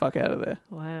to get the fuck out of there.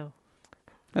 Wow.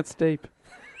 That's deep.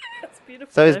 That's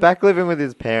beautiful. So he's Dave. back living with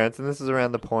his parents, and this is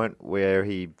around the point where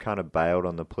he kind of bailed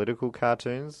on the political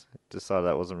cartoons, decided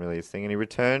that wasn't really his thing, and he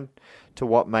returned to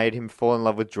what made him fall in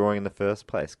love with drawing in the first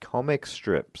place, comic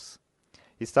strips.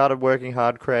 He started working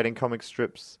hard creating comic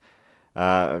strips,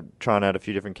 trying out a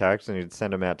few different characters, and he'd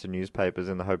send them out to newspapers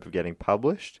in the hope of getting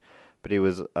published. But he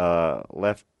was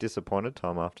left disappointed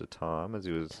time after time as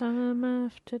he was Time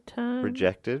after time.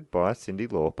 rejected by Cyndi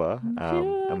Lauper,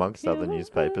 You- amongst other you-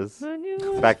 newspapers. when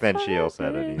you Back then, she also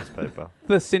had a find newspaper.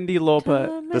 The Cyndi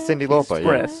Lauper The Cyndi Lauper, yeah.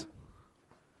 Express.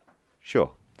 Sure.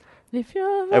 If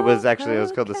you're It was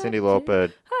called the Cyndi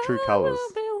Lauper True Colours.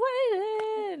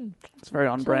 It's very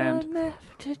on brand.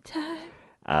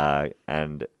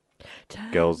 And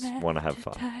girls want to have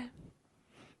fun.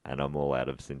 And I'm all out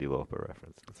of Cyndi Lauper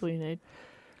references. That's all you need.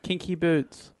 Kinky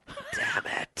boots. Damn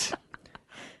it.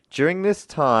 During this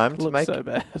time, Looks so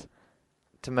bad.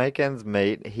 to make ends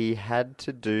meet, he had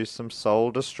to do some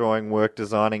soul-destroying work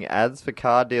designing ads for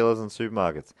car dealers and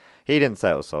supermarkets. He didn't say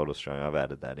it was soul-destroying. I've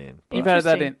added that in. You've added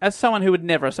that Interesting. in. As someone who would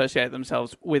never associate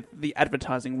themselves with the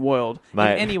advertising world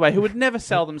Mate. in any way, who would never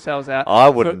sell themselves out I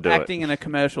wouldn't for do it. acting in a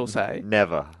commercial, say.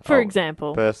 Never. For I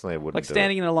example. Personally, I wouldn't Like do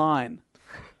standing it. in a line.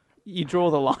 You draw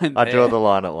the line I there. draw the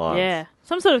line at lines. Yeah.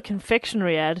 Some sort of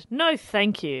confectionery ad. No,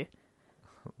 thank you.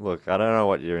 Look, I don't know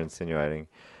what you're insinuating.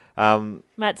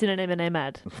 Matt's in an M&M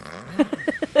ad.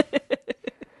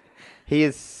 He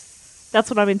is... That's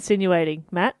what I'm insinuating,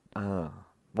 Matt. Well,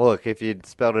 look, if you'd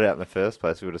spelled it out in the first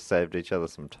place, we would have saved each other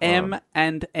some time.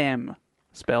 M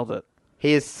spelled it.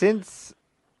 He has since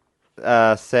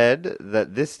said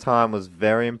that this time was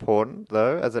very important,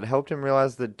 though, as it helped him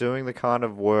realize that doing the kind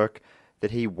of work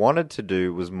that he wanted to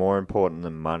do was more important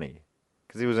than money.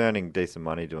 Because he was earning decent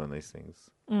money doing these things.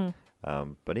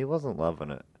 But he wasn't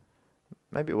loving it.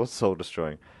 Maybe it was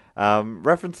soul-destroying.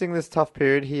 Referencing this tough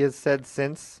period, he has said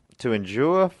since, to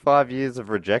endure 5 years of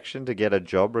rejection to get a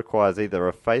job requires either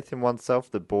a faith in oneself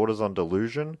that borders on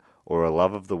delusion or a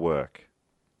love of the work.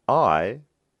 I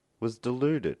was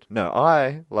deluded. No,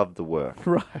 I loved the work.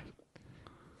 Right.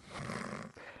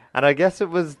 And I guess it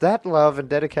was that love and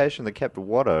dedication that kept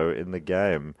Watto in the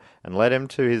game and led him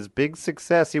to his big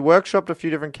success. He workshopped a few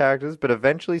different characters, but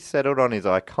eventually settled on his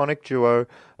iconic duo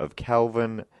of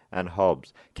Calvin and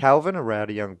Hobbs. Calvin, a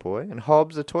rowdy young boy, and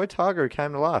Hobbs, a toy tiger who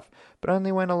came to life, but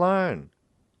only went alone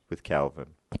with Calvin.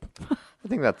 I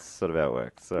think that's sort of how it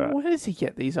works. All right. Where does he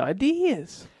get these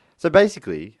ideas? So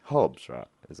basically, Hobbs, right,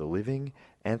 is a living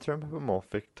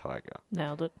anthropomorphic tiger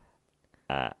Nailed it.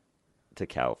 to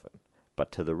Calvin.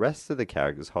 But to the rest of the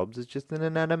characters, Hobbs is just an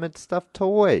inanimate stuffed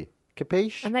toy.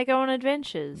 Capiche? And they go on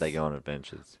adventures. They go on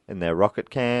adventures in their rocket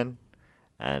can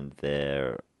and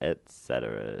their et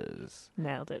ceteras.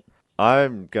 Nailed it.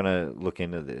 I'm going to look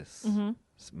into this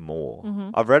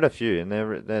more. I've read a few and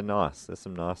they're nice. There's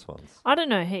some nice ones. I don't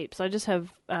know heaps. I just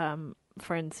have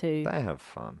friends who... They have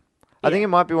fun. I think it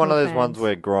might be one of we're those ones fans.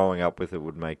 where growing up with it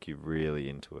would make you really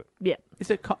into it. Yeah. Is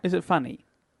it funny?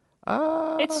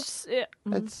 It's... Yeah.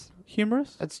 It's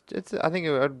Humorous? it's. I think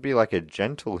it would be like a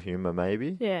gentle humor,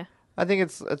 maybe. Yeah. I think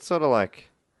it's sort of like,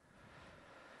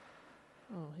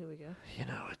 Oh, here we go. you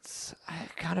know, I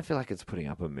kind of feel like it's putting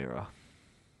up a mirror.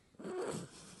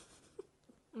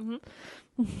 You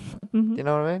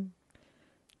know what I mean?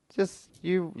 Just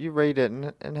you read it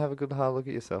and have a good hard look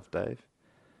at yourself, Dave.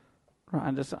 Right,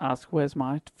 and just ask, where's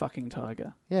my fucking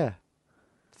tiger? Yeah,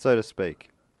 so to speak.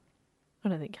 I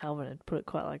don't think Calvin would put it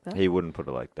quite like that. He wouldn't put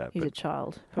it like that. He's a but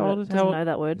child. How old is- Doesn't how old- know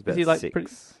that he's word. about he like 6.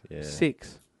 pretty- Yeah.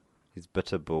 6. He's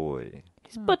butter boy.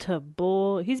 He's butter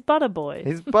boy. He's butter boy.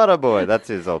 He's butter boy. That's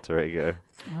his alter ego.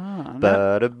 Ah, no.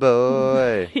 Butter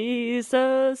boy. He's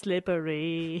so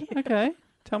slippery. Okay,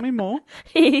 tell me more.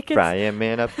 He can... Fry him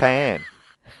in a pan.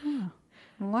 I'm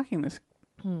liking this.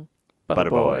 Butter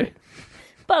boy.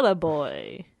 Butter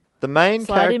boy. The main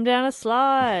Slide character. him down a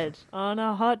slide on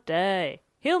a hot day.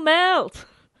 He'll melt.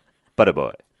 Butter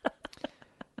boy.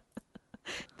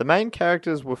 The main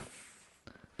characters were.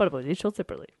 Butter boy, you short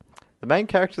separately. The main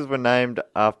characters were named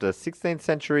after 16th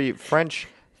century French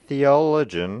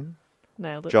theologian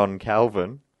Nailed it. John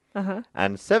Calvin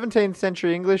and 17th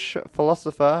century English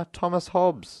philosopher Thomas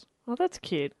Hobbes. Oh, that's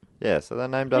cute. Yeah, so they're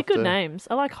named They're after. good names.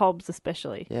 I like Hobbes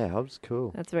especially. Yeah, Hobbes,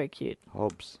 cool. That's very cute.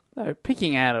 Hobbes. So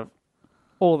picking out of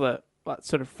all the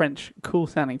sort of French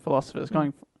cool-sounding philosophers,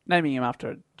 naming him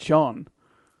after John.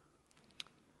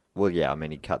 Well, yeah, I mean,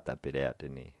 he cut that bit out,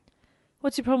 didn't he?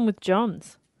 What's your problem with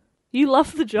Johns? You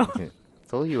love the John.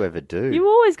 It's all you ever do. You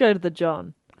always go to the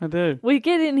John. I do. We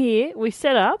get in here, we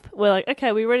set up, we're like,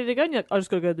 okay, we ready to go? And you're like, I just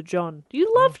got to go to the John.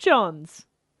 You love Johns.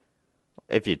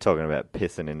 If you're talking about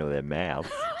pissing into their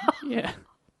mouth. Yeah.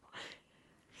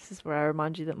 This is where I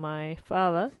remind you that my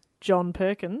father, John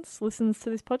Perkins, listens to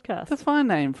this podcast. It's a fine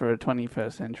name for a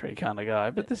 21st century kind of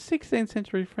guy, but the 16th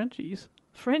century Frenchies.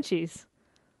 Frenchies.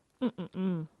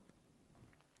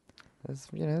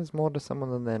 There's more to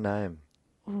someone than their name.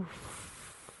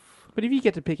 But if you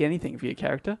get to pick anything for your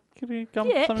character, could you come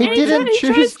Yeah, something and He like didn't he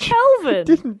chose choose Calvin.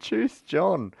 He didn't choose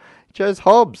John. He chose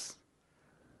Hobbes.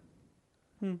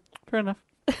 Fair enough.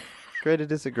 Agree to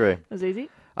disagree. That was easy.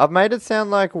 I've made it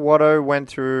sound like Watto went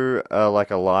through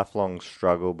like a lifelong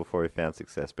struggle before he found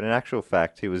success, but in actual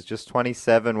fact, he was just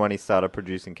 27 when he started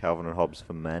producing Calvin and Hobbes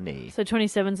for money. So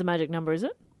 27's a magic number, is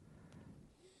it?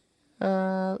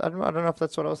 I don't know if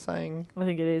that's what I was saying I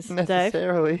think it is. Dave,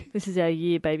 necessarily. this is our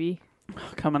year, baby.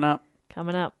 Coming up.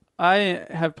 Coming up. I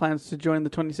have plans to join the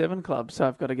 27 Club, so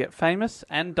I've got to get famous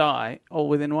and die all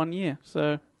within 1 year.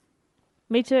 So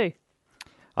Me too.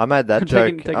 I made that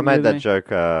Taking- joke. taking I made with that me. joke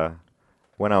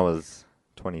when I was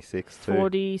 26 too.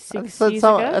 46 That's, years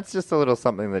ago. that's just a little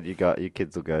something that your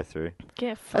kids will go through.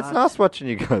 Get fucked. It's nice watching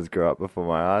you guys grow up before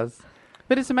my eyes,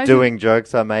 but it's amazing. doing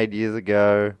jokes I made years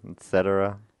ago,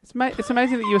 etc. It's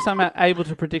amazing that you were somehow able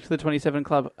to predict the 27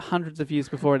 Club hundreds of years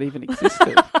before it even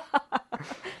existed.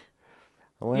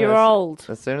 Well, You're old.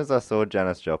 As soon as I saw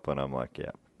Janis Joplin, I'm like, yeah.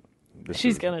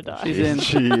 She's going to die. She's in.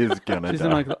 She is going to She's die.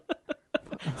 in like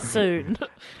Soon.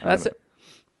 that's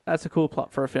a cool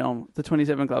plot for a film. The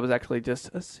 27 Club is actually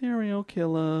just a serial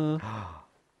killer.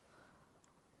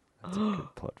 That's a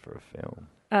good plot for a film.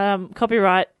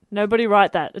 Copyright. Nobody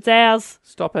write that. It's ours.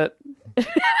 Stop it.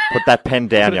 Put that pen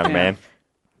down, Put it young down.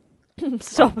 man.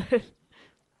 Stop it.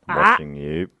 Watching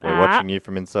you. We're watching you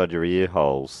from inside your ear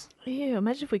holes. Ew,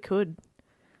 imagine if we could.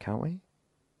 Can't we?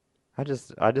 I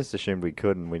just assumed we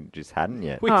could and we just hadn't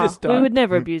yet. We just don't. We would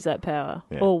never abuse that power.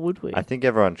 Yeah. Or would we? I think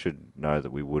everyone should know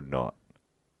that we would not.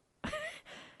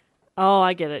 Oh,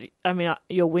 I get it. I mean,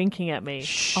 you're winking at me.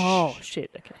 Oh,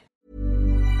 shit. Okay.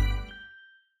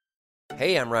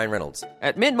 Hey, I'm Ryan Reynolds.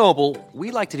 At Mint Mobile,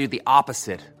 we like to do the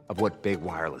opposite of what Big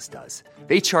Wireless does.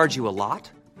 They charge you a lot,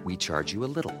 we charge you a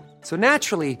little. So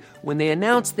naturally, when they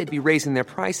announced they'd be raising their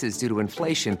prices due to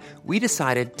inflation, we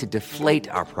decided to deflate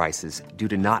our prices due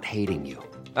to not hating you.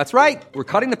 That's right. We're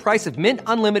cutting the price of Mint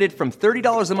Unlimited from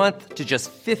 $30 a month to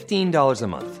just $15 a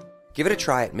month. Give it a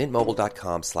try at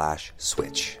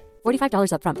mintmobile.com/switch.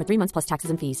 $45 up front for 3 months plus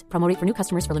taxes and fees. Promo rate for new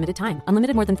customers for limited time.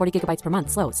 Unlimited more than 40 gigabytes per month.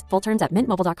 Slows full terms at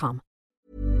mintmobile.com.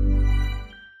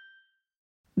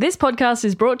 This podcast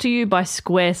is brought to you by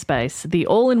Squarespace, the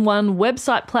all-in-one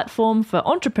website platform for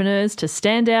entrepreneurs to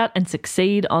stand out and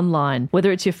succeed online.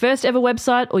 Whether it's your first ever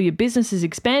website or your business is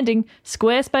expanding,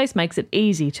 Squarespace makes it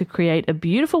easy to create a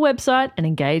beautiful website and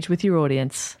engage with your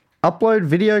audience. Upload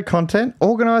video content,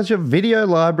 organize your video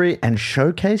library, and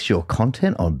showcase your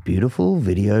content on beautiful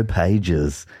video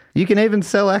pages. You can even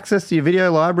sell access to your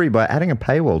video library by adding a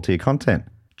paywall to your content.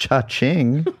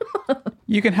 Cha-ching.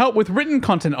 You can help with written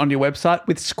content on your website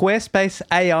with Squarespace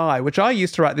AI, which I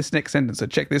use to write this next sentence, so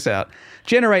check this out.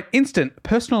 Generate instant,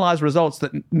 personalized results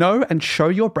that know and show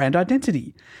your brand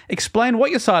identity. Explain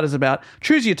what your site is about,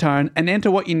 choose your tone, and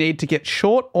enter what you need to get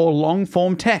short or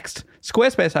long-form text.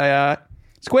 Squarespace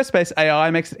AI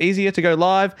makes it easier to go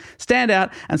live, stand out,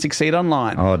 and succeed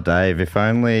online. Oh, Dave, if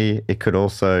only it could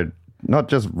also not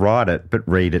just write it, but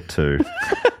read it too.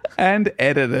 And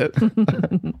edit it.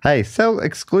 Hey, sell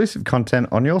exclusive content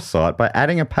on your site by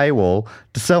adding a paywall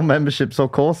to sell memberships or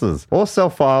courses, or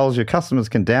sell files your customers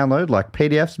can download like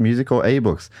PDFs, music, or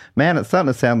ebooks. Man, it's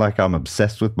starting to sound like I'm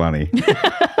obsessed with money.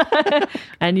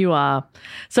 And you are.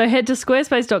 So head to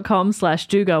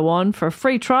squarespace.com/dogoon for a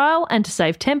free trial and to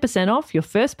save 10% off your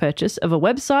first purchase of a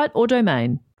website or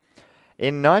domain.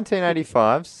 In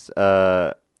 1985,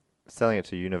 selling it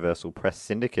to Universal Press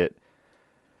Syndicate,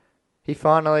 he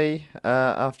finally,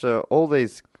 after all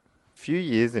these few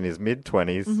years in his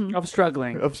mid-20s Of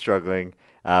struggling.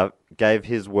 gave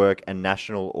his work a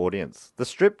national audience. The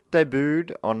strip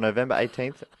debuted on November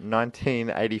 18th,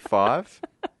 1985.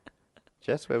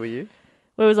 Jess, where were you?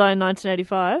 Where was I in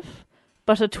 1985?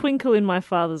 But a twinkle in my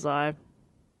father's eye.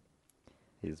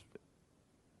 We're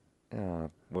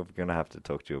going to have to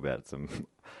talk to you about some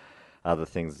other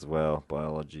things as well,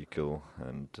 biological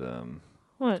and...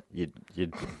 What? You'd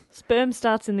Sperm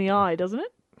starts in the eye, doesn't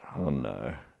it? Oh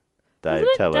no, Dave, Isn't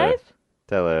it, tell her. Dave?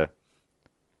 Tell her.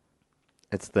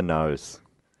 It's the nose,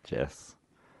 Jess.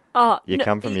 Oh, You no,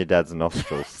 come from your dad's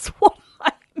nostrils. That's what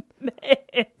I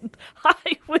meant.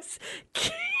 I was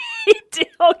kidding.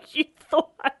 Oh, you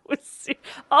thought I was...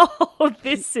 Oh,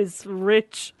 this is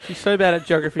rich. She's so bad at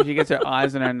geography, she gets her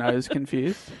eyes and her nose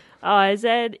confused. Eyes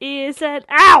and ears and...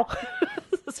 Ow!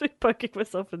 That's me poking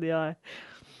myself in the eye.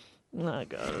 Oh,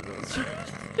 God.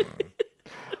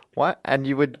 What? And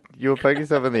you were poking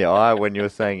yourself in the eye when you were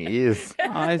saying ears.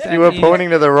 Eyes You and were ears. pointing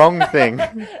to the wrong thing.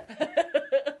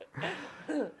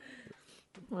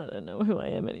 I don't know who I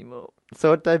am anymore.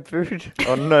 So it debuted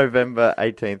on November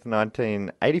 18th,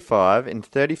 1985 in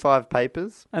 35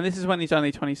 papers. And this is when he's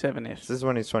only 27-ish. This is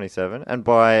when he's 27. And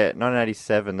by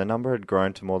 1987, the number had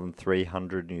grown to more than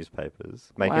 300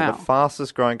 newspapers, making it Wow. the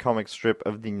fastest growing comic strip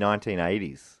of the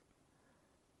 1980s.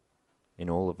 In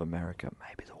all of America,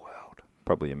 maybe the world.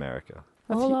 Probably America.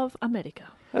 All of America.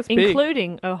 That's big.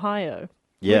 Including Ohio.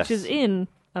 Yes. Which is in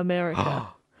America.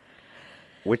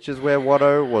 Which is where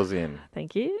Watto was in.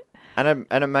 Thank you. And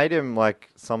it made him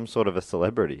like some sort of a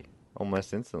celebrity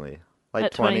almost instantly. Late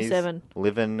At 20s, 27.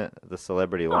 living the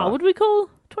celebrity life. Oh, would we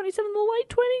call 27 the late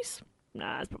 20s?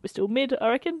 Nah, it's probably still mid, I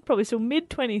reckon. Probably still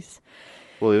mid-20s.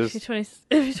 Well, it If you're was... 20,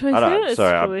 if you're 27, I don't- it's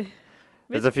sorry, probably...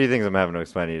 There's a few things I'm having to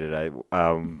explain to you today.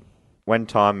 When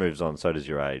time moves on, so does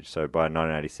your age. So by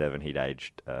 1987, he'd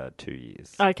aged 2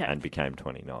 years. Okay. And became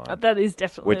 29. That is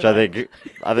definitely... Which I think the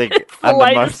at the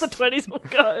latest most... the 20s will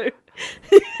go.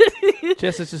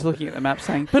 Jess is just looking at the map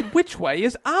saying, but which way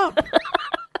is up?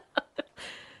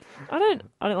 I don't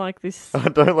like this. I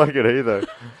don't like it either.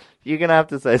 You're going to have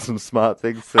to say some smart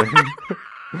things soon.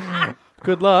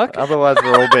 Good luck. Otherwise,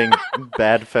 we're all being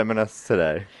bad feminists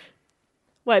today.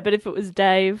 Wait, but if it was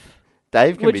Dave,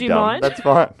 Dave can would be you dumb. mind? That's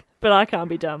fine. But I can't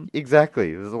be dumb.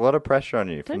 Exactly. There's a lot of pressure on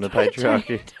you from the patriarchy.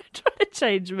 Don't try to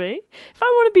change me. If I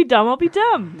want to be dumb, I'll be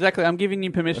dumb. Exactly. I'm giving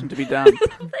you permission to be dumb.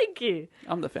 Thank you.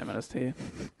 I'm the feminist here.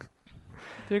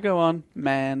 Do go on,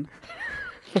 man.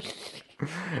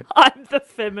 I'm the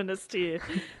feminist here.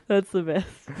 That's the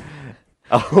best.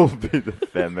 I'll be the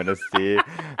feminist here.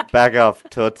 Back off,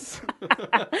 toots.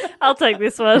 I'll take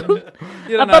this one.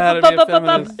 You don't know how to be a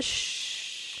feminist.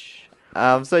 Shh.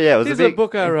 So yeah, it was Here's a big... a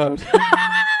book I wrote.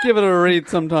 Give it a read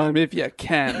sometime if you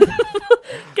can.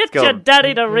 Get go. your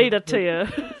daddy to read it to you.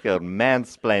 It's called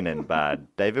Mansplaining by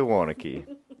David Warnocky.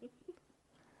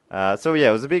 So yeah,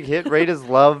 it was a big hit. Readers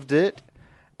loved it.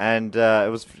 And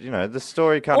it was, the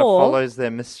story kind of follows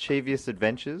their mischievous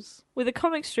adventures. With a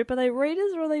comic strip, are they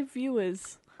readers or are they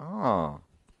viewers? Oh,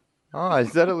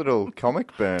 is that a little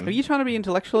comic burn? Are you trying to be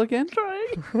intellectual again?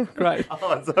 Trying. Great.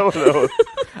 Oh, is that what it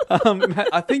was?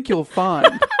 I think you'll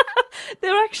find.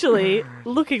 They're actually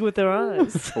looking with their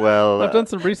eyes. Well, I've done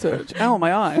some research. Ow,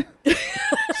 my eye.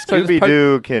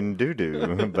 Scooby-Doo can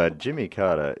do-do, but Jimmy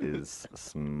Carter is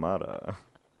smarter.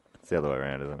 It's the other way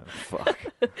around, isn't it? Fuck.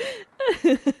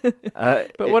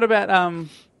 But what about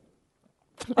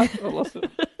I lost it.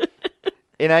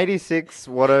 In '86,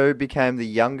 Watto became the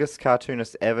youngest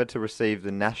cartoonist ever to receive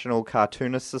the National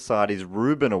Cartoonist Society's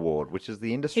Reuben Award, which is the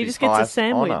He industry's just gets a highest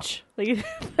sandwich. They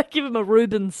give him a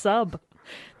Reuben sub.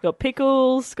 Got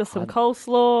pickles, got some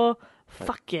coleslaw.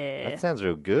 Fuck yeah. That sounds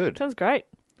real good. Sounds great.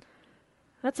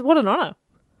 What an honour.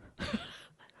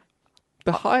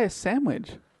 The highest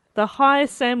sandwich. The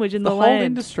highest sandwich in the whole land.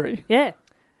 industry. Yeah.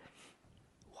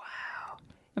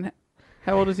 And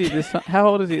how old is he at this time? How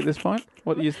old is he at this point?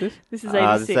 What year is this? This is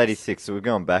 86. This is 86, so we've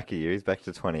gone back a year. He's back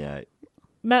to 28.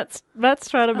 Matt's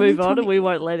trying to Only move on 20 and we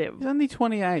won't let him. He's only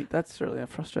 28. That's really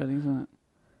frustrating, isn't it?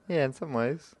 Yeah, in some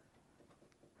ways.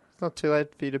 It's not too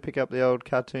late for you to pick up the old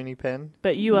cartoony pen.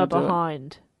 But you are do it.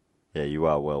 behind. Yeah, you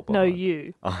are well No, behind.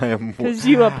 you. I am. Because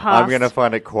you are I'm past. going to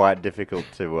find it quite difficult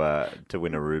to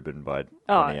win a Reuben by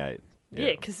 28.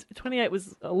 Yeah, because 28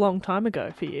 was a long time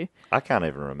ago for you. I can't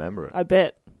even remember it. I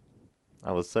bet.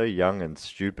 I was so young and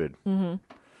stupid. Oh.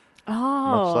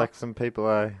 Much like some people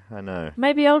I know.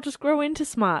 Maybe I'll just grow into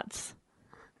smarts.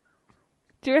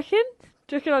 Do you reckon?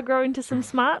 Do you reckon I'll grow into some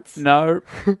smarts? No.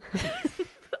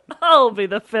 I'll be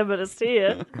the feminist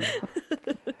here.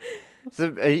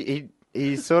 So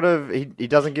he sort of he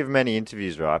doesn't give many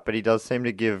interviews, right? But he does seem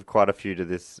to give quite a few to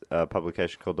this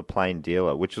publication called The Plain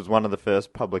Dealer, which was one of the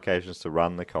first publications to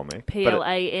run the comic. Plane?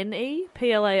 Plain.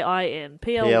 Plyne. Playn.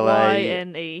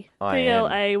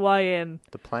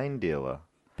 The Plain Dealer.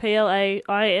 Plain?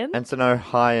 And it's an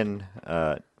Ohioan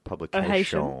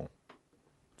publication. Ohation.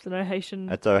 It's an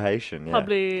Ohation. It's Ohation,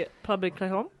 yeah.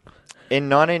 Publication. In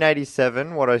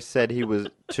 1987, Watto said he was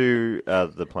to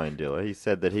The Plain Dealer. He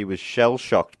said that he was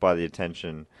shell-shocked by the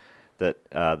attention that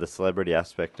the celebrity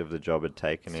aspect of the job had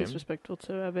taken him. Disrespectful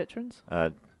to our veterans.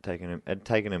 Taken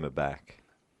him aback,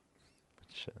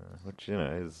 which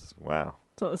is wow.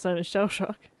 It's not the same as shell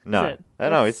shock. No, I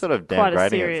know he's sort of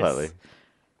downgrading it slightly.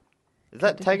 Is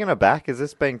that taken aback? Is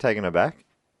this being taken aback?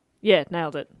 Yeah,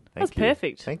 nailed it. That's you.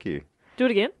 perfect. Thank you. Do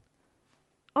it again.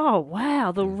 Oh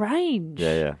wow, the range.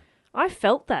 Yeah. I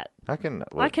felt that. I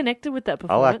connected with that I'll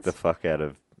performance. act the fuck out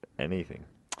of anything.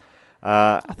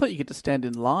 I thought you could just stand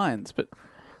in lines, but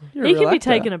you're a He real can be actor.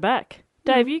 taken aback.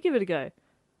 Dave, you give it a go.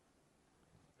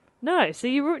 No, so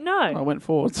no. I went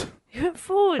forwards. You went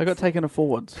forwards. I got taken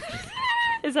forwards.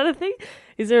 Is that a thing?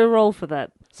 Is there a role for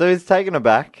that? So he's taken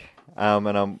aback, and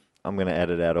I'm going to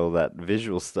edit out all that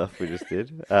visual stuff we just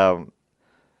did.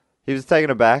 He was taken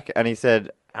aback, and he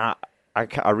said, I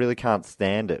really can't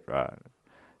stand it, right?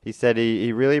 He said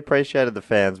he really appreciated the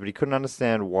fans, but he couldn't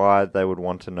understand why they would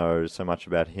want to know so much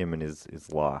about him and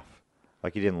his life.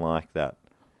 Like, he didn't like that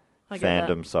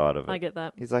fandom side of it. I get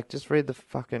that. He's like, just read the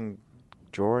fucking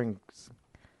drawings.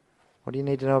 What do you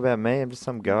need to know about me? I'm just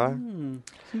some guy.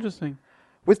 It's interesting.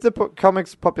 With the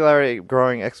comics' popularity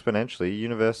growing exponentially,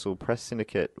 Universal Press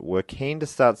Syndicate were keen to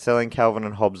start selling Calvin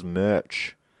and Hobbes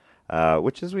merch,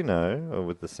 which, as we know,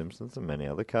 with The Simpsons and many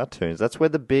other cartoons, that's where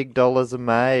the big dollars are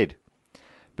made.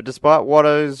 But despite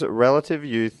Watto's relative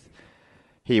youth,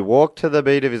 he walked to the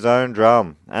beat of his own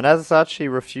drum, and as such, he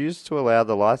refused to allow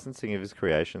the licensing of his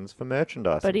creations for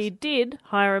merchandise. But he did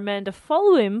hire a man to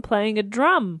follow him playing a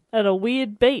drum at a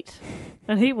weird beat.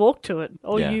 And he walked to it.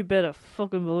 Oh, Yeah. you better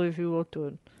fucking believe he walked to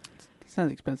it.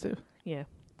 Sounds expensive. Yeah,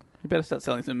 You better start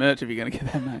selling some merch if you're going to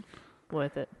get that, mate.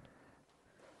 worth it.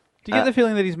 Do you get the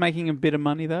feeling that he's making a bit of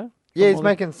money though? Yeah, he's From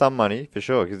all making some money for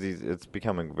sure because it's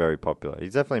becoming very popular.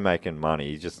 He's definitely making money.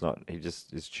 He's just not. He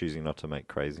just is choosing not to make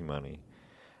crazy money.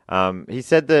 He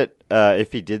said that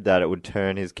if he did that, it would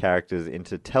turn his characters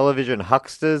into television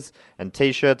hucksters and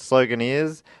T-shirt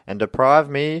sloganeers and deprive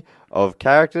me of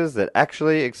characters that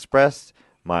actually expressed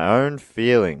my own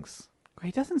feelings.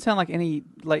 He doesn't sound like any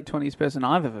late 20s person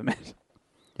I've ever met.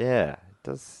 Yeah, it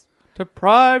does.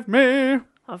 Deprive me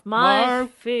Of my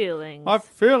feelings. my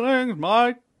feelings,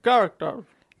 my character.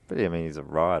 But yeah, I mean, he's a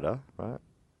writer, right?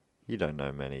 You don't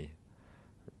know many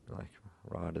like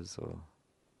writers or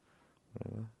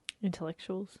whatever.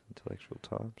 Intellectuals. Intellectual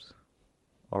types.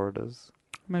 Orators.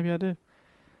 Maybe I do.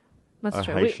 That's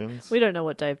true. Haitians. We don't know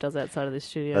what Dave does outside of this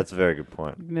studio. That's a very good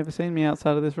point. You've never seen me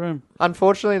outside of this room.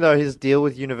 Unfortunately, though, his deal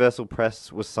with Universal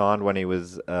Press was signed when he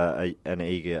was an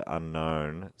eager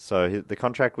unknown. So the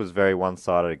contract was very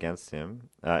one-sided against him.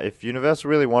 If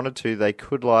Universal really wanted to, they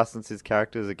could license his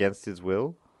characters against his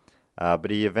will.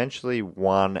 But he eventually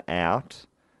won out.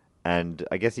 And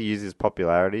I guess he used his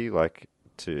popularity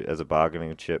as a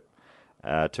bargaining chip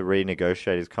to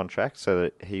renegotiate his contract so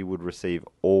that he would receive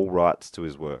all rights to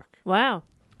his work. Wow.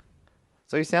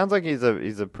 So he sounds like he's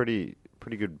a pretty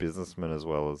good businessman as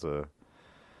well as a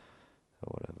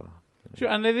whatever. Sure,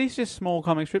 and are these just small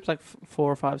comic strips, like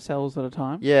 4 or 5 cells at a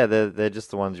time? Yeah, they're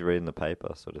just the ones you read in the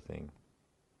paper, sort of thing.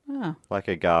 Ah. Like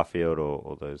a Garfield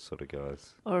or those sort of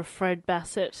guys. Or a Fred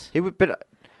Bassett. He would, but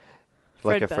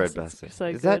like a Fred Bassett's Bassett. so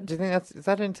Is that? good. Do you think is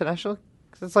that international?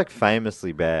 Because it's like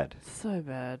famously bad, So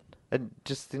bad. and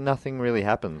just nothing really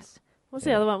happens. What's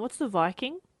the other one? What's the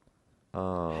Viking?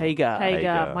 Oh, Hagar.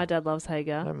 Hagar. My dad loves I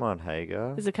Hagar. don't mind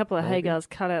Hagar. There's a couple of maybe. Hagars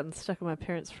cut out and stuck in my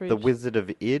parents' fridge. The Wizard of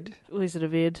Id. Wizard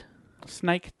of Id.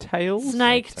 Snake tails?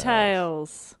 Snake Tails.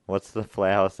 tails. What's the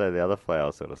flower say? The other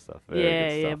flower sort of stuff. Very Yeah,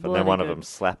 good yeah, stuff. And bloody then one of good. them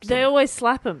slaps They him. always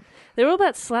slap him. They're all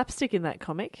about slapstick in that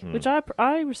comic, which I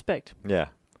respect. Yeah.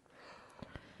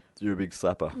 You're a big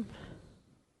slapper.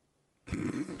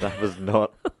 That was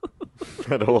not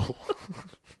at all.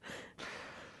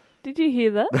 Did you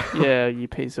hear that? Yeah, you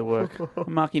piece of work.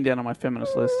 I'm marking down on my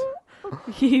feminist list.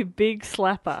 You big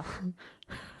slapper.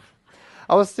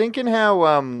 I was thinking how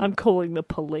I'm calling the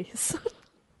police.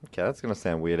 okay, that's gonna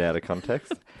sound weird out of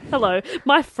context. Hello,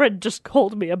 my friend just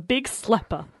called me a big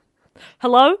slapper.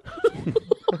 Hello,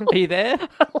 Are you there?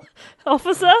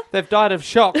 officer? They've died of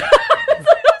shock. I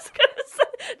was gonna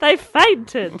say, they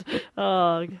fainted.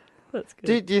 Oh, that's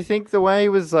good. Do you think the way he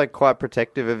was like quite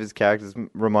protective of his characters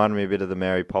reminded me a bit of the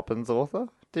Mary Poppins author?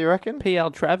 Do you reckon?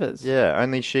 P.L. Travers. Yeah,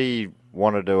 only she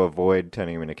wanted to avoid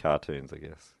turning him into cartoons, I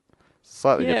guess.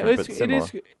 Slightly Yeah, different, but it similar.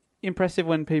 is impressive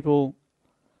when people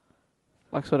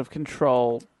like sort of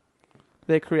control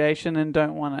their creation and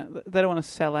don't want to. They don't want to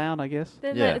sell out, I guess.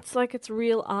 Then Yeah. it's like it's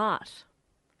real art.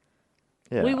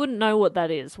 Yeah. We wouldn't know what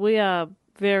that is. We are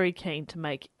very keen to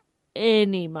make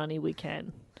any money we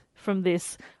can from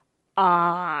this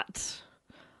art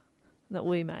that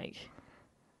we make.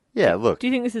 Yeah, look. Do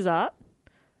you think this is art?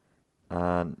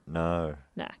 No.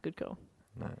 Nah, good call.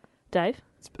 No. Dave?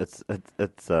 Do you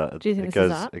think it this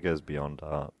goes is art? it goes beyond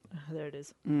art. Oh, there it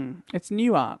is. It's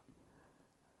new art.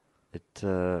 It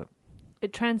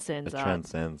It transcends art.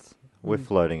 transcends. We're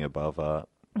floating above art.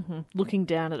 Looking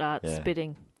down at art, Yeah.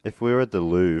 spitting. If we were at the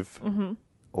Louvre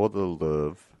or the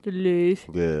Louvre, The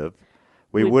Louvre.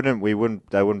 they wouldn't be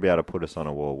able to put us on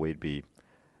a wall. We'd be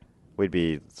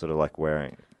sort of like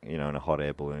wearing, in a hot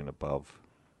air balloon above,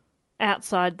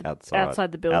 Outside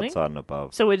the building. outside and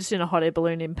above. So we're just in a hot air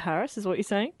balloon in Paris, is what you're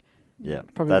saying? Yeah,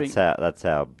 Probably that's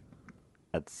how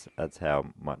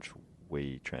much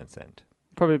we transcend.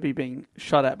 Probably be being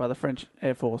shot at by the French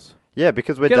Air Force. Yeah,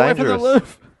 because we're Get away from the dangerous.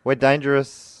 Louvre. We're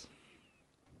dangerous.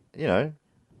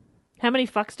 How many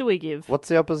fucks do we give? What's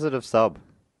the opposite of sub?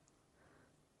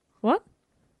 What?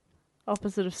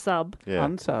 Opposite of sub. Yeah,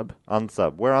 Unsub.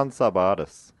 unsub. We're unsub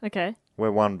artists. Okay. We're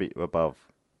one bit above.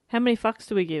 How many fucks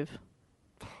do we give?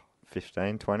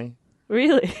 15, 20.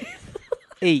 Really?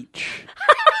 Each.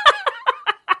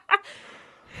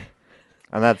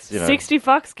 And that's 60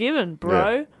 fucks given, bro.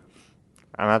 Yeah.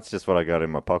 And that's just what I got in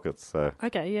my pockets. So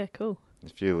Okay, yeah, cool.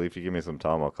 if you give me some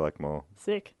time, I'll collect more.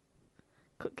 Sick.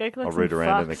 Go collect I'll some root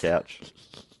around in the fucks. couch.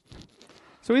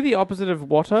 So we're the opposite of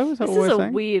Watto? Is that This what is we're a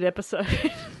saying? weird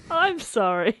episode. I'm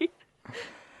sorry.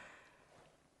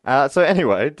 So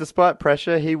anyway, despite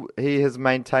pressure, he has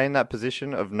maintained that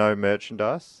position of no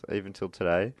merchandise even till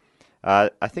today. I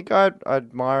think I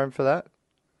admire him for that.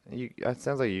 It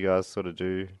sounds like you guys sort of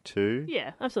do too.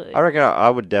 Yeah, absolutely. I reckon I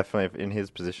would definitely, if in his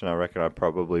position, I reckon I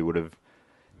probably would have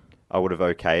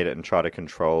okayed it and tried to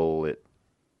control it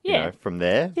Yeah. from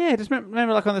there. Yeah, just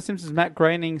remember, like on The Simpsons, Matt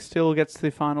Groening still gets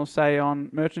the final say on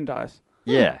merchandise.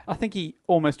 Yeah. I think he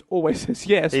almost always says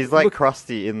yes. He's like Look,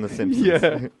 Krusty in The Simpsons.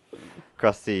 Yeah.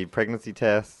 Krusty pregnancy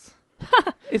tests.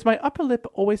 is my upper lip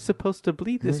always supposed to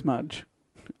bleed this much?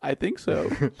 I think so.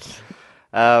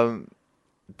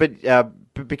 But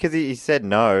because he said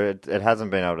no, it hasn't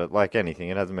been able to, like anything,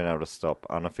 it hasn't been able to stop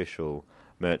unofficial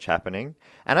merch happening.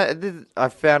 And I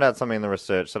found out something in the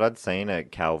research that I'd seen a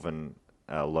Calvin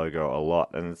logo a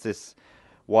lot, and it's this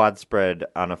widespread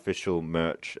unofficial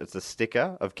merch. It's a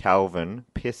sticker of Calvin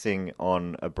pissing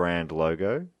on a brand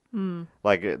logo.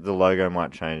 Like the logo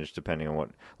might change depending on what.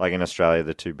 Like in Australia,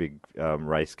 the two big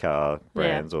race car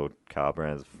brands or car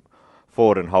brands,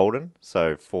 Ford and Holden.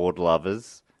 So Ford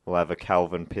lovers will have a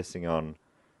Calvin pissing on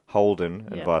Holden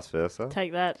and vice versa.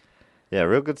 Take that. Yeah,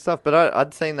 real good stuff. But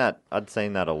I'd seen that. I'd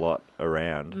seen that a lot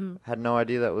around. Had no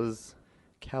idea that was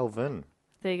Calvin.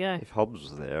 There you go. If Hobbs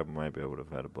was there, maybe I would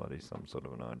have had some sort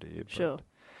of an idea. Sure.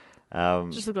 But,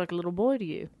 Just looked like a little boy to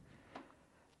you.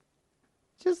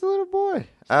 just a little boy.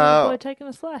 Just a little boy taking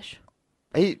a slash.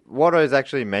 Watto's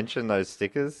actually mentioned those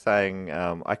stickers, saying,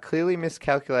 I clearly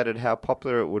miscalculated how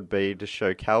popular it would be to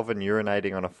show Calvin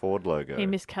urinating on a Ford logo. He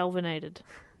miscalvinated.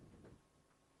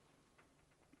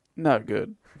 No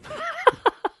good.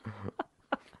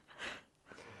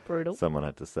 Brutal. Someone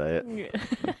had to say it. Yeah.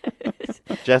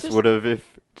 Jess would have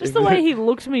if... Just the way he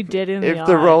looked me dead in the eye. If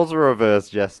the roles were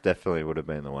reversed, Jess definitely would have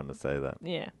been the one to say that.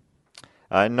 Yeah.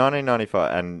 In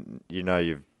 1995, and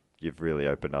you've really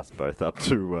opened us both up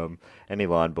to any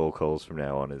line ball calls from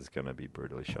now on is going to be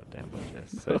brutally shot down by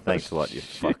Jess. So thanks a lot, you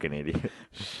fucking idiot.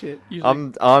 Shit.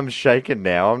 I'm shaken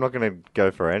now. I'm not going to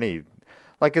go for any.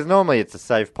 Like, because normally it's a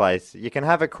safe place. You can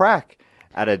have a crack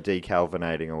at a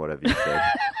decalvinating or whatever you said.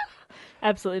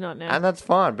 Absolutely not now. And that's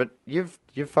fine, but you've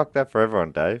fucked that for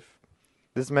everyone, Dave.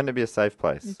 This is meant to be a safe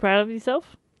place. You proud of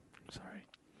yourself? Sorry.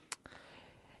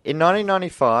 In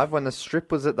 1995, when the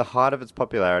strip was at the height of its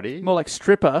popularity... More like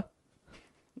stripper.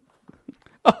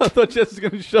 Oh, I thought Jess was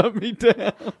going to shut me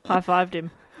down. High-fived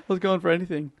him. I was going for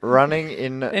anything. Running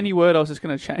in... Any word I was just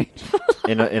going to change.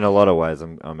 in a lot of ways,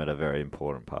 I'm at a very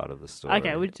important part of the story.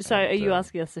 Okay, so are you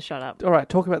asking us to shut up? All right,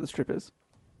 talk about the strippers.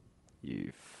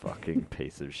 You fucking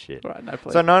piece of shit. All right, no,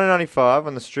 please. So 1995,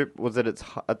 when the strip was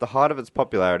at the height of its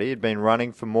popularity, it had been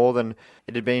running in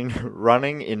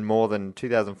more than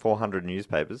 2,400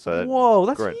 newspapers. So whoa,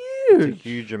 that's great. huge. It's a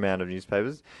huge amount of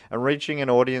newspapers, and reaching an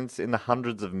audience in the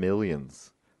hundreds of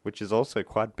millions, which is also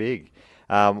quite big.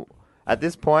 At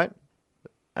this point,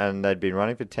 and they'd been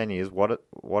running for 10 years,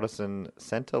 Watterson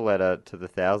sent a letter to the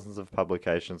thousands of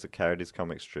publications that carried his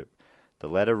comic strip. The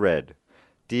letter read,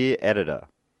 "Dear Editor,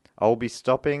 I will be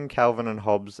stopping Calvin and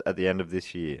Hobbes at the end of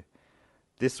this year.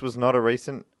 This was not a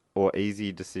recent or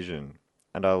easy decision,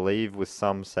 and I leave with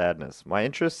some sadness. My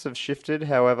interests have shifted,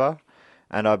 however,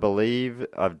 and I believe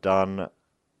I've done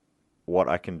what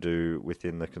I can do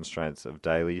within the constraints of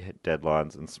daily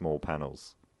deadlines and small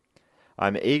panels.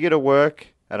 I'm eager to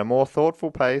work at a more thoughtful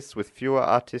pace with fewer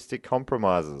artistic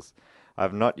compromises. I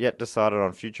have not yet decided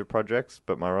on future projects,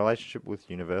 but my relationship with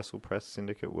Universal Press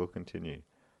Syndicate will continue.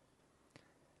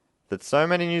 That so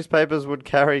many newspapers would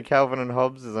carry Calvin and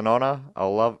Hobbes is an honour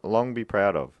I'll long be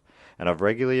proud of, and I've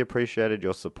regularly appreciated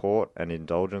your support and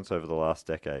indulgence over the last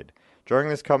decade. Drawing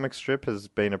this comic strip has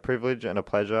been a privilege and a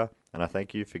pleasure, and I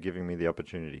thank you for giving me the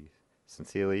opportunity.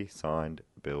 Sincerely, signed,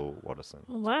 Bill Watterson."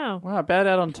 Wow. Wow, bad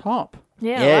out on top.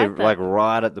 Yeah, Yeah, I like that. like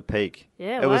right at the peak.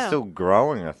 Yeah, It was wow. still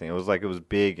growing, I think. It was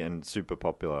big and super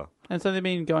popular. And so they've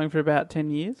been going for about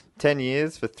 10 years? 10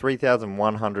 years for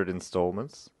 3,100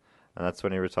 installments, and that's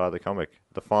when he retired the comic.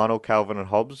 The final Calvin and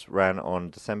Hobbes ran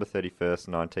on December 31st,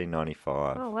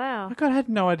 1995. Oh, wow. Oh, God, I had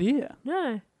no idea.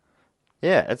 No.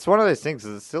 Yeah, it's one of those things.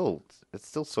 It's still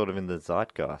sort of in the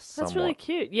zeitgeist. That's somewhat. really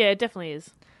cute. Yeah, it definitely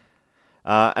is.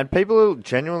 And people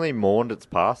genuinely mourned its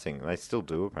passing. They still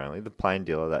do, apparently. The Plain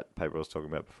Dealer, that paper I was talking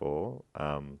about before,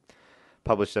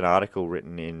 published an article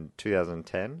written in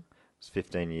 2010. It was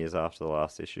 15 years after the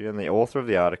last issue. And the author of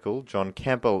the article, John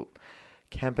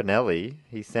Campanelli,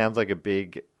 he sounds like a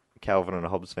big Calvin and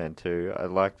Hobbes fan too. I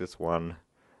like this one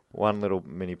little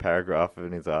mini paragraph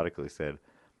in his article. He said,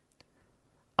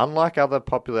 "Unlike other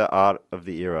popular art of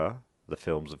the era, the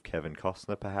films of Kevin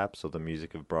Costner perhaps, or the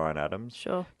music of Bryan Adams,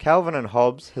 Sure. Calvin and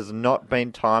Hobbes has not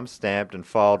been time-stamped and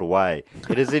filed away.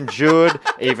 It has endured,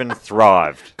 even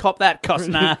thrived." Cop that,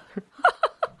 Costner.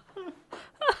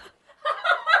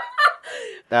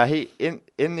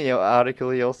 In the article,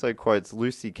 he also quotes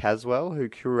Lucy Caswell, who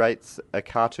curates a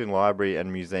cartoon library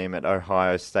and museum at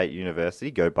Ohio State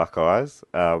University, go Buckeyes,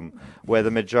 where the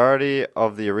majority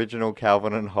of the original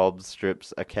Calvin and Hobbes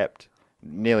strips are kept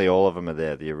nearly all of them are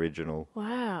there, the original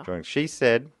Wow. drawings. She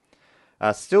said,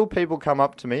 still people come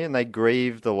up to me and they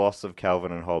grieve the loss of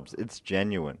Calvin and Hobbes. It's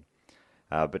genuine.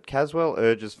 But Caswell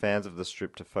urges fans of the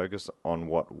strip to focus on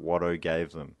what Watto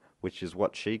gave them, which is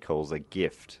what she calls a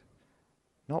gift.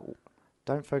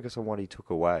 Don't focus on what he took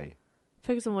away.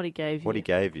 Focus on what he gave you. What he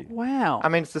gave you. Wow. I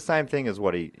mean, it's the same thing as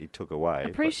what he took away.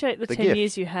 Appreciate the 10 gift.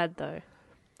 years you had, though.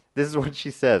 This is what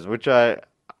she says,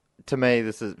 to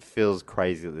me, feels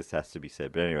crazy that this has to be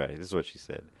said. But anyway, this is what she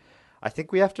said. I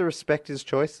think we have to respect his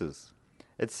choices.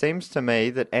 It seems to me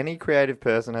that any creative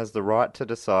person has the right to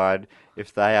decide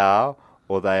if they are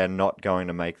or they are not going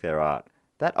to make their art.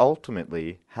 That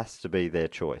ultimately has to be their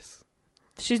choice.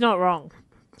 She's not wrong.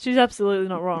 She's absolutely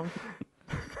not wrong.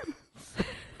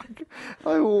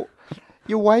 Oh,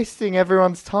 you're wasting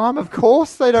everyone's time. Of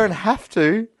course they don't have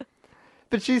to.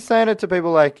 But she's saying it to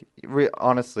people like,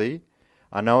 honestly,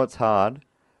 I know it's hard,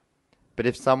 but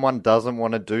if someone doesn't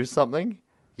want to do something,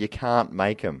 you can't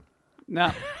make them.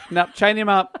 No, chain him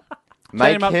up.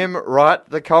 Make him write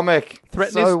the comic.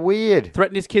 Weird.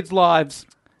 Threaten his kids' lives.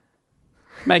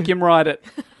 Make him write it.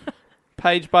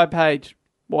 Page by page.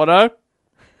 Watto?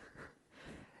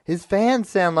 His fans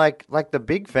sound like the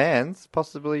big fans,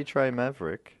 possibly Trey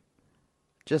Maverick.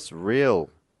 Just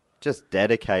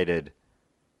dedicated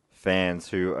fans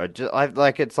who are just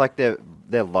it's like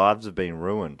their lives have been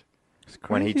ruined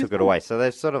when he took it away. So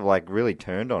they've sort of really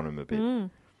turned on him a bit.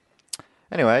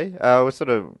 Anyway, we're sort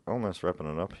of almost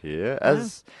wrapping it up here.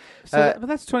 But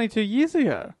that's 22 years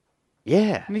ago.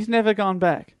 Yeah, and he's never gone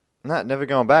back. No, never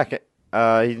gone back.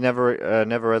 He's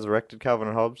never resurrected Calvin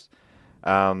and Hobbes.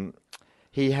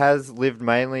 He has lived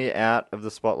mainly out of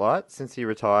the spotlight since he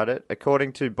retired it.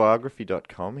 According to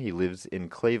biography.com, he lives in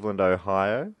Cleveland,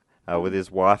 Ohio, with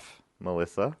his wife,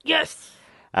 Melissa. Yes!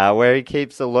 Where he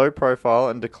keeps a low profile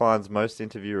and declines most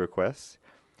interview requests.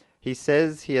 He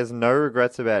says he has no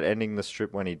regrets about ending the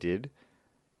strip when he did.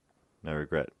 No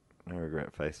regret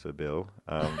face for Bill.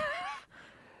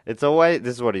 This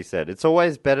is what he said. It's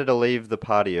always better to leave the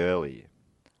party early.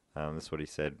 This is what he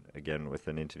said, again, with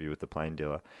an interview with the Plain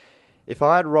Dealer. If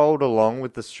I had rolled along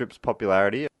with the strip's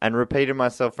popularity and repeated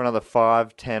myself for another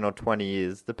 5, 10 or 20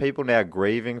 years, the people now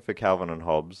grieving for Calvin and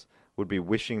Hobbes would be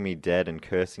wishing me dead and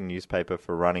cursing newspaper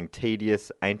for running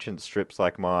tedious, ancient strips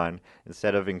like mine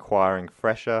instead of acquiring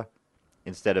fresher,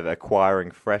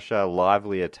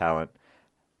 livelier talent,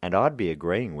 and I'd be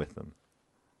agreeing with them.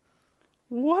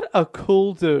 What a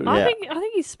cool dude. I think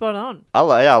he's spot on. I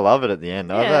love it at the end.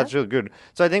 Yeah. That's really good.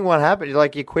 So I think what happened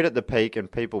is you quit at the peak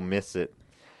and people miss it.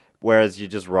 Whereas you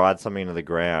just ride something into the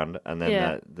ground and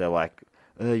then they're like,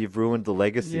 oh, you've ruined the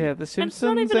legacy. Yeah, The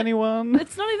Simpsons, anyone?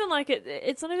 It's not even like it.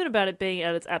 It's not even about it being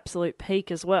at its absolute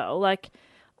peak as well.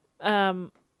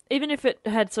 Even if it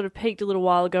had sort of peaked a little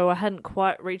while ago or hadn't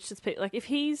quite reached its peak, if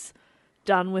he's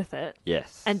done with it,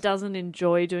 yes, and doesn't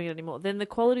enjoy doing it anymore, then the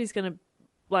quality's going to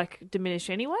diminish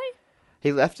anyway.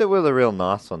 He left it with a real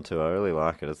nice one too. I really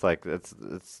like it.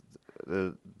 It's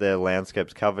their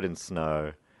landscape's covered in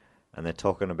snow. And they're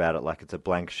talking about it like it's a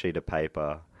blank sheet of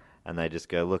paper. And they just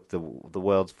go, look, the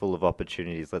world's full of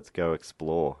opportunities. Let's go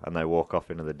explore. And they walk off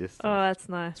into the distance. Oh, that's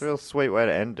nice. It's a real sweet way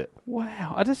to end it.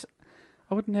 Wow. I don't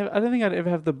think I'd ever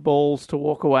have the balls to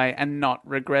walk away and not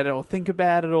regret it or think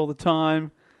about it all the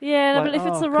time. Yeah, but if